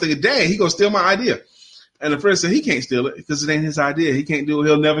a moment, I was thinking, dang, he going to steal my idea. And the friend said he can't steal it because it ain't his idea. He can't do it.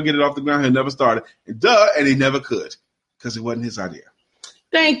 He'll never get it off the ground. He'll never start it. And he never could because it wasn't his idea.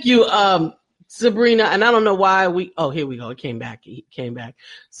 Thank you, Sabrina. And I don't know why here we go. It came back.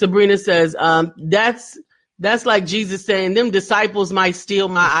 Sabrina says, that's like Jesus saying them disciples might steal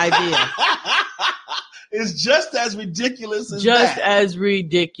my idea. It's just as ridiculous as as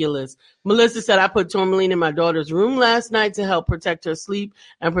ridiculous. Melissa said, I put tourmaline in my daughter's room last night to help protect her sleep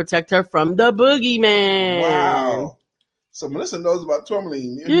and protect her from the boogeyman. Wow. So Melissa knows about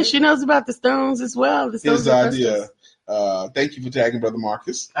tourmaline. Yeah, she knows about the stones as well. The stones His and idea. crystals. Thank you for tagging Brother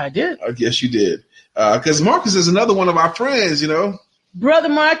Marcus. I did. Yes, you did. Because Marcus is another one of our friends, Brother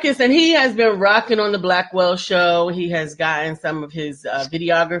Marcus, and he has been rocking on the Blackwell show. He has gotten some of his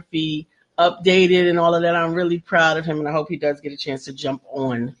videography updated and all of that. I'm really proud of him, and I hope he does get a chance to jump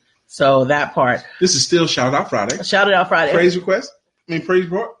on. So that part. This is still Shout Out Friday. Shout it out Friday. Praise request? Praise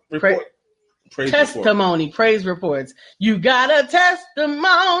report? Praise testimony. Report. Praise reports. You got a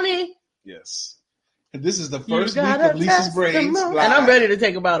testimony. Yes. And this is the first week of Lisa's Braids live. And I'm ready to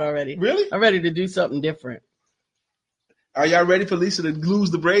take them out already. Really? I'm ready to do something different. Are y'all ready for Lisa to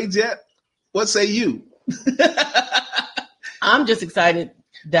lose the braids yet? What say you? I'm just excited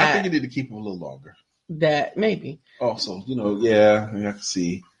that I think you need to keep them a little longer. That maybe. Also, yeah, you have to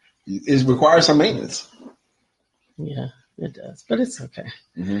see. It requires some maintenance. Yeah, it does, but it's okay.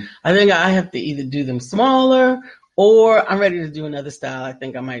 Mm-hmm. I think I have to either do them smaller or I'm ready to do another style. I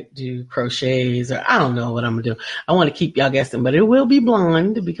think I might do crochets or I don't know what I'm going to do. I want to keep y'all guessing, but it will be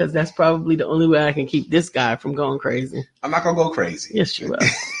blonde because that's probably the only way I can keep this guy from going crazy. I'm not going to go crazy. Yes, you will.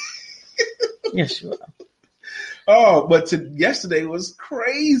 Yes, you will. Oh, but yesterday was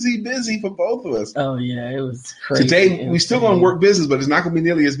crazy busy for both of us. Oh, yeah, it was crazy. Today, we're still going to work business, but it's not going to be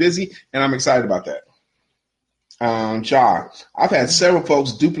nearly as busy, and I'm excited about that. I've had several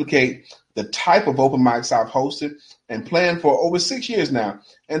folks duplicate the type of open mics I've hosted and planned for over 6 years now,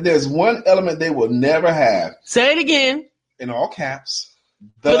 and there's one element they will never have. Say it again. In all caps.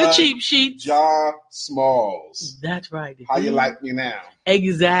 For the cheap sheets. Jah Smalls. That's right. How you like me now?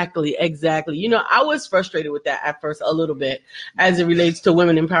 Exactly. I was frustrated with that at first a little bit as it relates to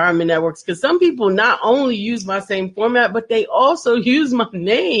women empowerment networks because some people not only use my same format, but they also use my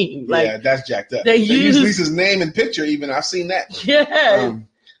name. Yeah, that's jacked up. They use Lisa's name and picture even. I've seen that. Yeah.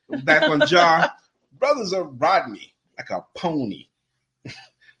 Back on Jah, brothers are Rodney like a pony.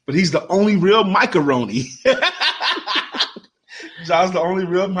 But he's the only real macaroni. Jah's the only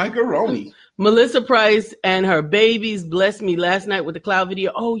real macaroni. Melissa Price and her babies blessed me last night with the cloud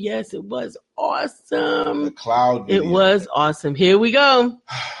video. Oh, yes, it was awesome. The cloud video. It was awesome. Here we go.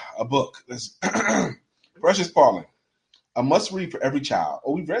 A book. Precious Paulin. A must-read for every child.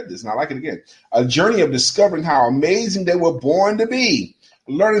 Oh, we've read this, and I like it again. A journey of discovering how amazing they were born to be.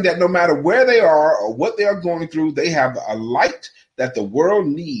 Learning that no matter where they are or what they are going through, they have a light that the world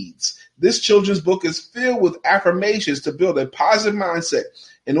needs. This children's book is filled with affirmations to build a positive mindset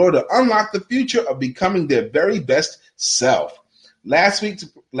in order to unlock the future of becoming their very best self. Last week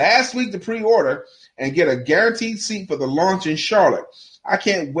to pre-order and get a guaranteed seat for the launch in Charlotte. I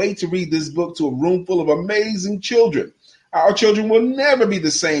can't wait to read this book to a room full of amazing children. Our children will never be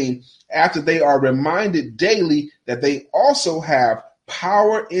the same after they are reminded daily that they also have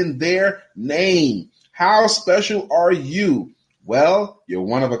power in their name. How special are you? Well, you're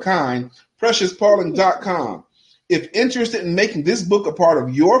one of a kind. PreciousPaulin.com. If interested in making this book a part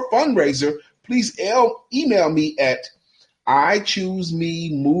of your fundraiser, please email me at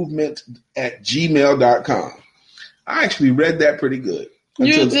ichoosememovement@gmail.com. I actually read that pretty good.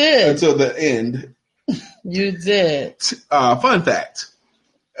 You did. Until the end. You did. Fun fact.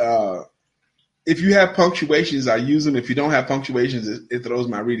 If you have punctuations, I use them. If you don't have punctuations, it throws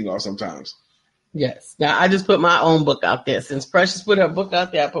my reading off sometimes. Yes. Now, I just put my own book out there. Since Precious put her book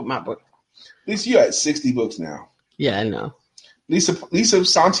out there, I put my book. Lisa, you're at 60 books now. Yeah, I know. Lisa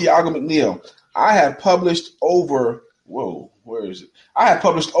Santiago McNeil. I have published over, I have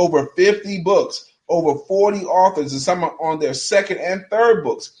published over 50 books, over 40 authors, and some are on their second and third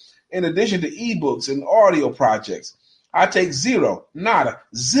books, in addition to ebooks and audio projects. I take zero, nada,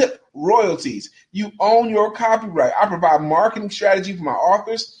 zip royalties. You own your copyright. I provide marketing strategy for my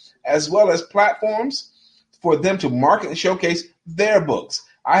authors, as well as platforms for them to market and showcase their books.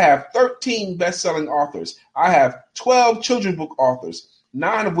 I have 13 best-selling authors. I have 12 children's book authors,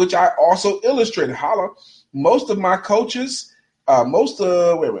 9 of which I also illustrated. Most of my coaches, most of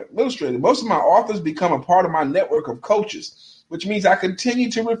my authors become a part of my network of coaches, which means I continue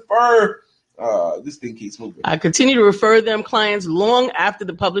to refer. This thing keeps moving. I continue to refer them clients long after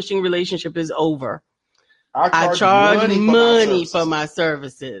the publishing relationship is over. I charge money for my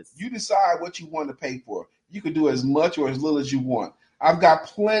services. You decide what you want to pay for. You can do as much or as little as you want. I've got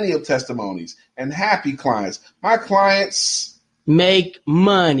plenty of testimonies and happy clients. My clients make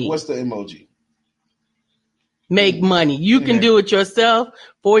money. What's the emoji? Make money. You can do it yourself.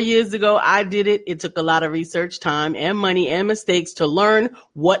 4 years ago, I did it. It took a lot of research, time, and money and mistakes to learn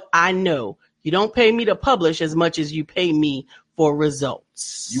what I know. You don't pay me to publish as much as you pay me for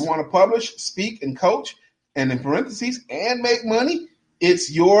results. You want to publish, speak, and coach, and in parentheses, and make money?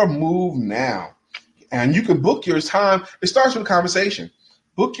 It's your move now. And you can book your time. It starts with a conversation.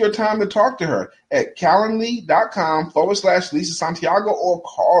 Book your time to talk to her at calendly.com/Lisa Santiago or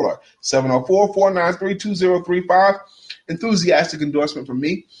call her 704-493-2035. Enthusiastic endorsement from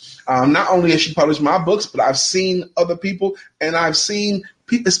me. Not only has she published my books, but I've seen other people, and I've seen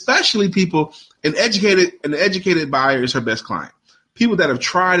especially people, an educated buyer is her best client. People that have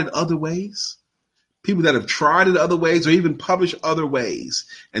tried it other ways. People that have tried it other ways or even published other ways.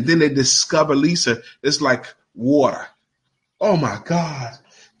 And then they discover Lisa. It's like water. Oh my God.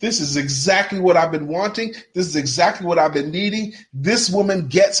 This is exactly what I've been wanting. This is exactly what I've been needing. This woman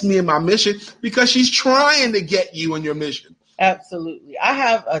gets me in my mission because she's trying to get you in your mission. Absolutely. I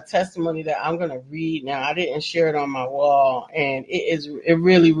have a testimony that I'm going to read now. I didn't share it on my wall, and it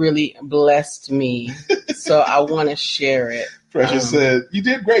really, really blessed me. So I want to share it. Precious said, "You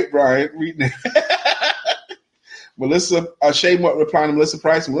did great, Brian, reading it." Melissa Shay replying to Melissa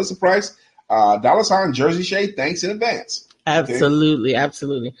Price. Melissa Price, $ Jersey Shay, thanks in advance. Absolutely, okay.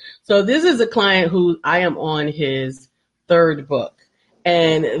 Absolutely. So this is a client who I am on his third book.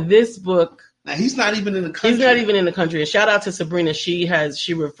 And this book... Now, he's not even in the country. He's not even in the country. And shout out to Sabrina. She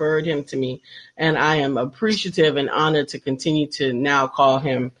referred him to me. And I am appreciative and honored to continue to now call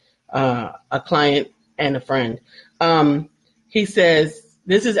him a client and a friend. He says,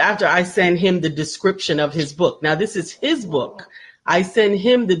 this is after I send him the description of his book. Now, this is his book. I send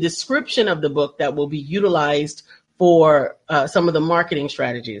him the description of the book that will be utilized for some of the marketing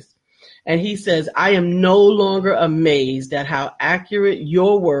strategies. And he says, I am no longer amazed at how accurate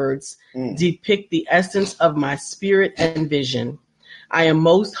your words depict the essence of my spirit and vision. I am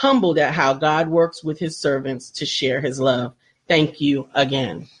most humbled at how God works with his servants to share his love. Thank you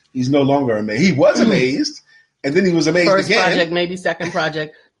again. He's no longer amazed. He was amazed, and then he was amazed First again. Project, maybe second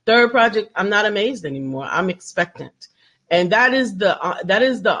project. Third project, I'm not amazed anymore. I'm expectant. And that is the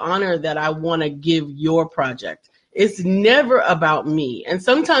honor that I want to give your project. It's never about me. And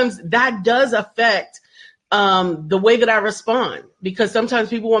sometimes that does affect the way that I respond, because sometimes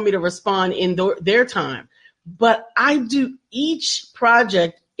people want me to respond in their time. But I do each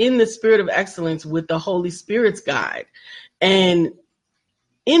project in the spirit of excellence with the Holy Spirit's guide. And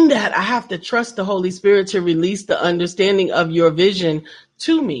in that, I have to trust the Holy Spirit to release the understanding of your vision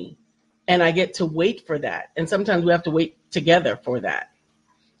to me. And I get to wait for that. And sometimes we have to wait together for that.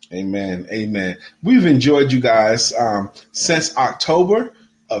 Amen. Amen. We've enjoyed you guys since October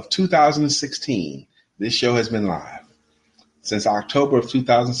of 2016. This show has been live since October of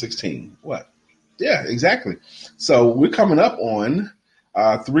 2016. What? Yeah, exactly. So we're coming up on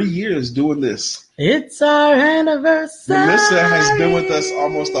 3 years doing this. It's our anniversary. Melissa has been with us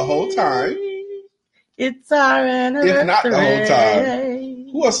almost the whole time. It's our anniversary. If not the whole time.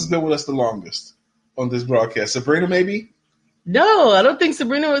 Who else has been with us the longest on this broadcast? Sabrina, maybe? No, I don't think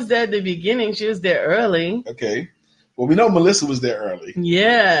Sabrina was there at the beginning. She was there early. Okay. Well, we know Melissa was there early.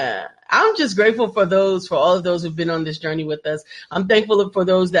 Yeah. I'm just grateful for all of those who've been on this journey with us. I'm thankful for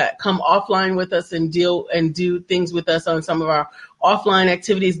those that come offline with us and do things with us on some of our offline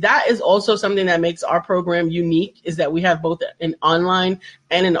activities. That is also something that makes our program unique, is that we have both an online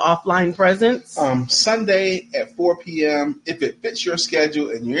and an offline presence. Sunday at 4 p.m. If it fits your schedule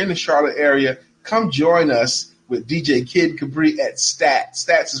and you're in the Charlotte area, come join us with DJ Kid Capri at Stats.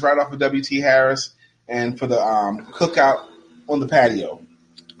 Stats is right off of W.T. Harris, and for the cookout on the patio.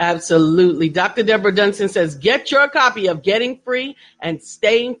 Absolutely. Dr. Deborah Dunson says, get your copy of Getting Free and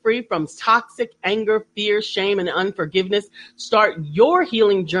Staying Free from Toxic Anger, Fear, Shame, and Unforgiveness. Start your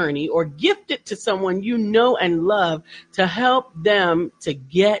healing journey or gift it to someone you know and love to help them to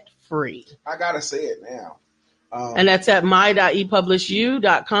get free. I got to say it now. And that's at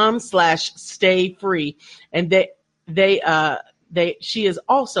my.epublishu.com/stay free. And she is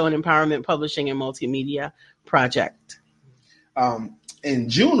also an empowerment publishing and multimedia project. In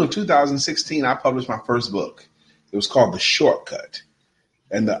June of 2016, I published my first book. It was called The Shortcut.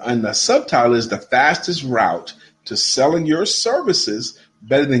 And the subtitle is The Fastest Route to Selling Your Services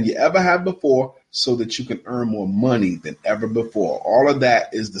Better Than You Ever Have Before, so that you can earn more money than ever before. All of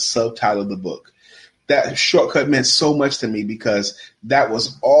that is the subtitle of the book. That shortcut meant so much to me because that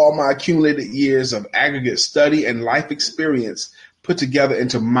was all my accumulated years of aggregate study and life experience put together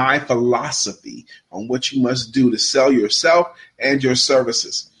into my philosophy on what you must do to sell yourself and your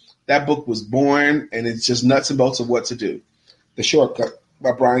services. That book was born, and it's just nuts and bolts of what to do. The Shortcut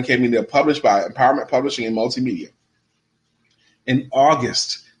by Brian K. McNeil, published by Empowerment Publishing and Multimedia. In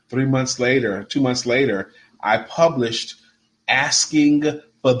August, 2 months later, I published Asking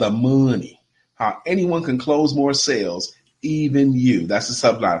for the Money. How anyone can close more sales, even you. That's the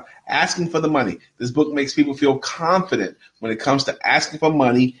subtitle. Asking for the money. This book makes people feel confident when it comes to asking for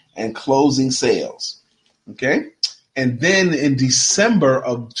money and closing sales. Okay. And then in December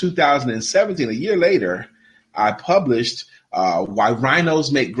of 2017, a year later, I published Why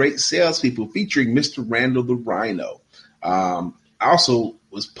Rhinos Make Great Salespeople, featuring Mr. Randall the Rhino. Also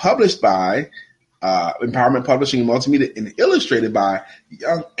was published by Empowerment Publishing and Multimedia and illustrated by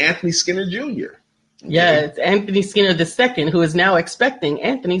young Anthony Skinner Jr. Okay? Yeah, it's Anthony Skinner II, who is now expecting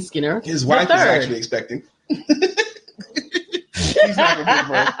Anthony Skinner. His wife is actually expecting. He's not going to give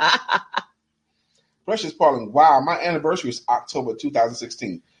birth. Precious Pauling, wow, my anniversary is October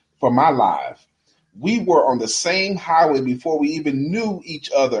 2016. For my life, we were on the same highway before we even knew each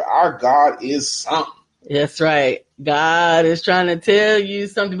other. Our God is something. That's right. God is trying to tell you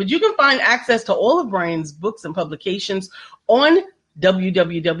something. But you can find access to all of Brian's books and publications on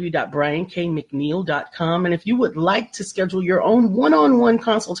www.briankmcneil.com. And if you would like to schedule your own one-on-one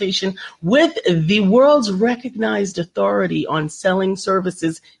consultation with the world's recognized authority on selling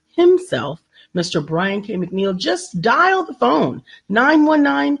services himself, Mr. Brian K. McNeil, just dial the phone,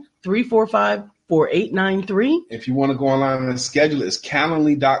 919-345-4893. If you want to go online and schedule it, it's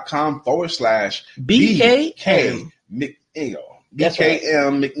calendly.com/BK McNeil.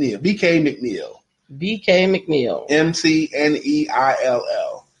 BKM McNeil. BK McNeil. BK McNeil.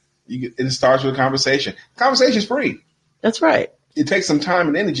 McNeil. It starts with a conversation. Conversation is free. That's right. It takes some time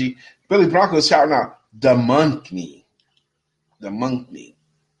and energy. Billy Blanco is shouting out, the monkey. The monkey.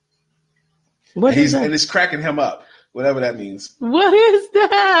 What is that? And it's cracking him up, whatever that means. What is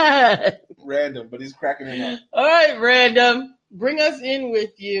that? Random, but he's cracking him up. All right, Random. Bring us in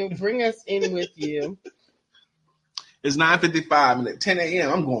with you. It's 9:55, and at 10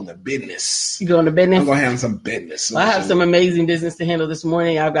 a.m., I'm going to business. You going to business? I'm going to handle some business. I have some amazing business to handle this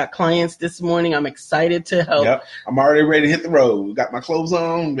morning. I've got clients this morning. I'm excited to help. Yep. I'm already ready to hit the road. Got my clothes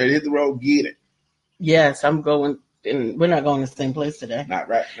on, ready to hit the road, get it. Yes, I'm going. And we're not going to the same place today. Not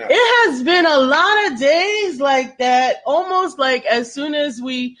right now. It has been a lot of days like that, almost like as soon as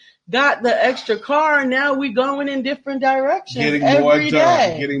we got the extra car, now we going in different directions. Getting every more day.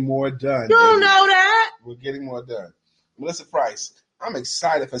 done. Getting more done. You don't know that? We're getting more done. Melissa Price, I'm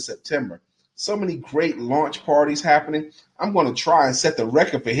excited for September. So many great launch parties happening. I'm going to try and set the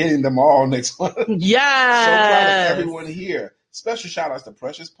record for hitting them all next month. Yes. So proud of everyone here. Special shout outs to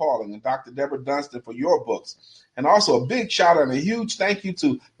Precious Pauling and Dr. Deborah Dunstan for your books. And also a big shout out and a huge thank you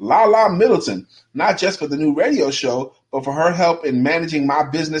to Lala Middleton, not just for the new radio show, but for her help in managing my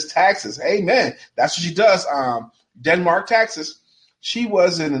business taxes. Amen. That's what she does. Denmark Taxes. She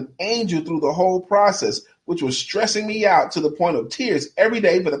was an angel through the whole process, which was stressing me out to the point of tears every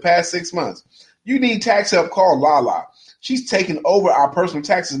day for the past 6 months. You need tax help, call Lala. She's taking over our personal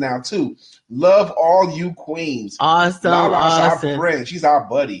taxes now, too. Love all you queens. Awesome. Lala's our friend. She's our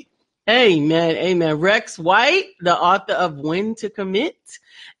buddy. Amen. Amen. Rex White, the author of When to Commit.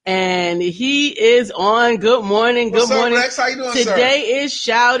 And he is on. Good morning. What's Good morning. Up, Rex? How you doing, Today sir? is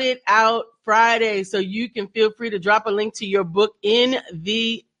Shout It Out Friday. So you can feel free to drop a link to your book in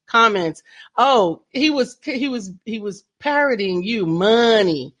the comments. Oh, he was parroting you.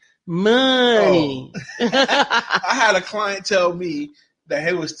 Money. Oh. I had a client tell me that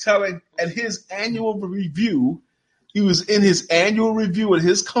he was telling at his annual review, he was in his annual review at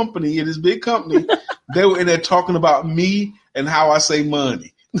his company, at his big company. They were in there talking about me and how I say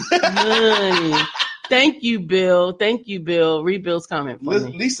money. Money. Thank you, Bill. Read Bill's comment for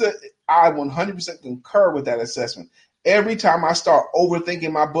me. Lisa, I 100% concur with that assessment. Every time I start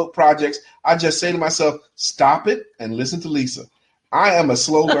overthinking my book projects, I just say to myself, stop it and listen to Lisa. I am a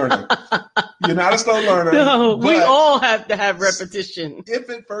slow learner. You're not a slow learner. No, we all have to have repetition. If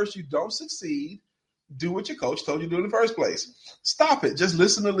at first you don't succeed, do what your coach told you to do in the first place. Stop it. Just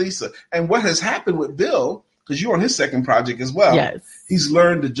listen to Lisa. And what has happened with Bill, because you're on his second project as well, yes, he's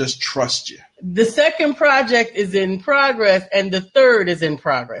learned to just trust you. The second project is in progress, and the third is in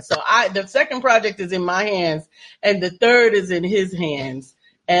progress. So the second project is in my hands, and the third is in his hands.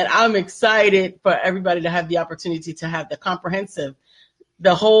 And I'm excited for everybody to have the opportunity to have the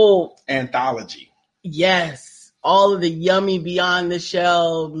whole anthology. Yes. All of the yummy beyond the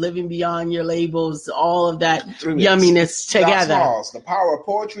shell, living beyond your labels, all of that yumminess together. The power of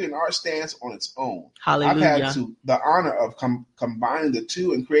poetry and art stands on its own. Hallelujah. I've had the honor of combining the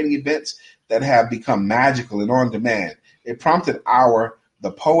two and creating events that have become magical and on demand. It prompted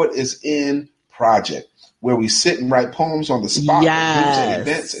The Poet Is In project, where we sit and write poems on the spot at groups and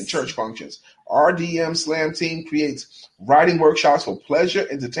events and church functions. RDM Slam Team creates writing workshops for pleasure,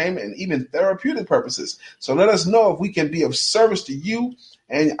 entertainment, and even therapeutic purposes. So let us know if we can be of service to you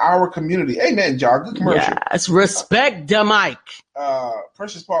and our community. Amen, John. Good commercial. Yes, respect the mic.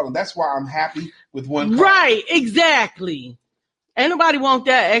 Precious Pauling, that's why I'm happy with one car. Right, exactly. Ain't nobody want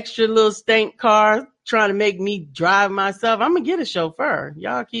that extra little stank car. trying to make me drive myself, I'm going to get a chauffeur.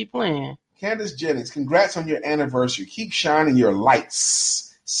 Y'all keep playing. Candace Jennings, congrats on your anniversary. Keep shining your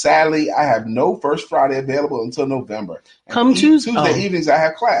lights. Sadly, I have no First Friday available until November. And Tuesday evenings, I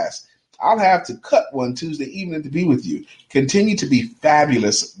have class. I'll have to cut one Tuesday evening to be with you. Continue to be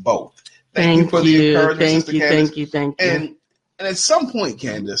fabulous, both. Thank you for the encouragement, Sister Candace. Thank you. And at some point,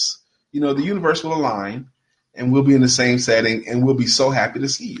 Candace, the universe will align, and we'll be in the same setting, and we'll be so happy to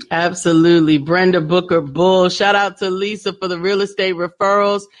see you. Absolutely. Brenda Booker Bull. Shout out to Lisa for the real estate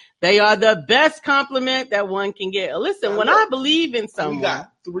referrals. They are the best compliment that one can get. Listen, when I believe in someone. We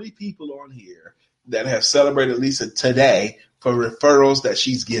got 3 people on here that have celebrated Lisa today for referrals that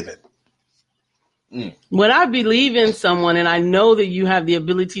she's given. When I believe in someone and I know that you have the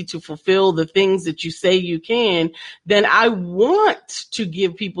ability to fulfill the things that you say you can, then I want to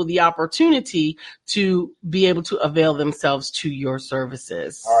give people the opportunity to be able to avail themselves to your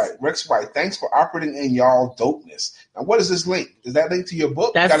services. All right, Rex White, thanks for operating in y'all dopeness. Now, what is this link? Is that link to your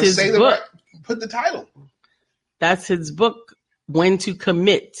book? That's his book. Put the title. That's his book, When to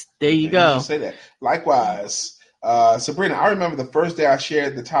Commit. There you go. Say that. Likewise, Sabrina, I remember the first day I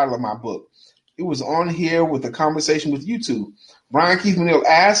shared the title of my book. It was on here with a conversation with you two. Brian Keith McNeil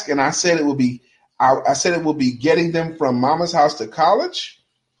asked, and I said it would be. I said it would be getting them from mama's house to college,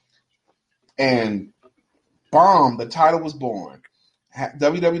 and bomb, the title was born.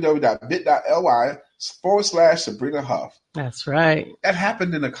 www.bit.ly/Sabrina Huff. That's right. That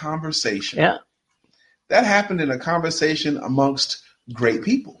happened in a conversation. Yeah. That happened in a conversation amongst great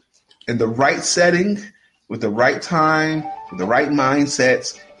people in the right setting, with the right time, with the right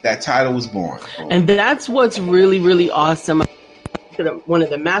mindsets. That title was born. And that's what's really, really awesome. One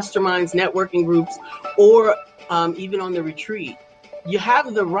of the masterminds, networking groups, or even on the retreat. You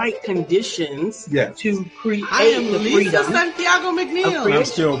have the right conditions to create I am the Lisa freedom. Santiago McNeil. I'm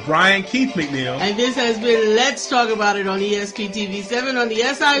still Brian Keith McNeil. And this has been Let's Talk About It on ESPTV7 on the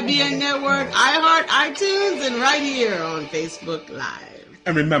SIBN Network, iHeart, iTunes, and right here on Facebook Live.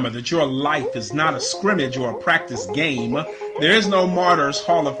 And remember that your life is not a scrimmage or a practice game. There is no Martyrs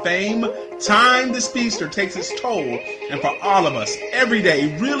Hall of Fame. Time, the speedster, takes its toll. And for all of us, every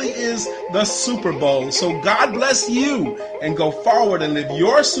day really is the Super Bowl. So God bless you and go forward and live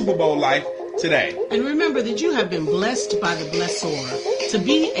your Super Bowl life today. And remember that you have been blessed by the blessor. To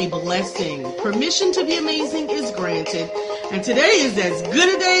be a blessing. Permission to be amazing is granted. And today is as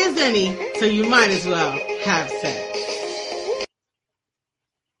good a day as any, so you might as well have sex.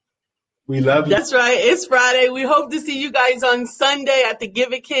 We love you. That's right. It's Friday. We hope to see you guys on Sunday at the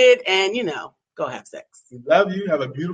Give It Kid. And, go have sex. We love you. Have a beautiful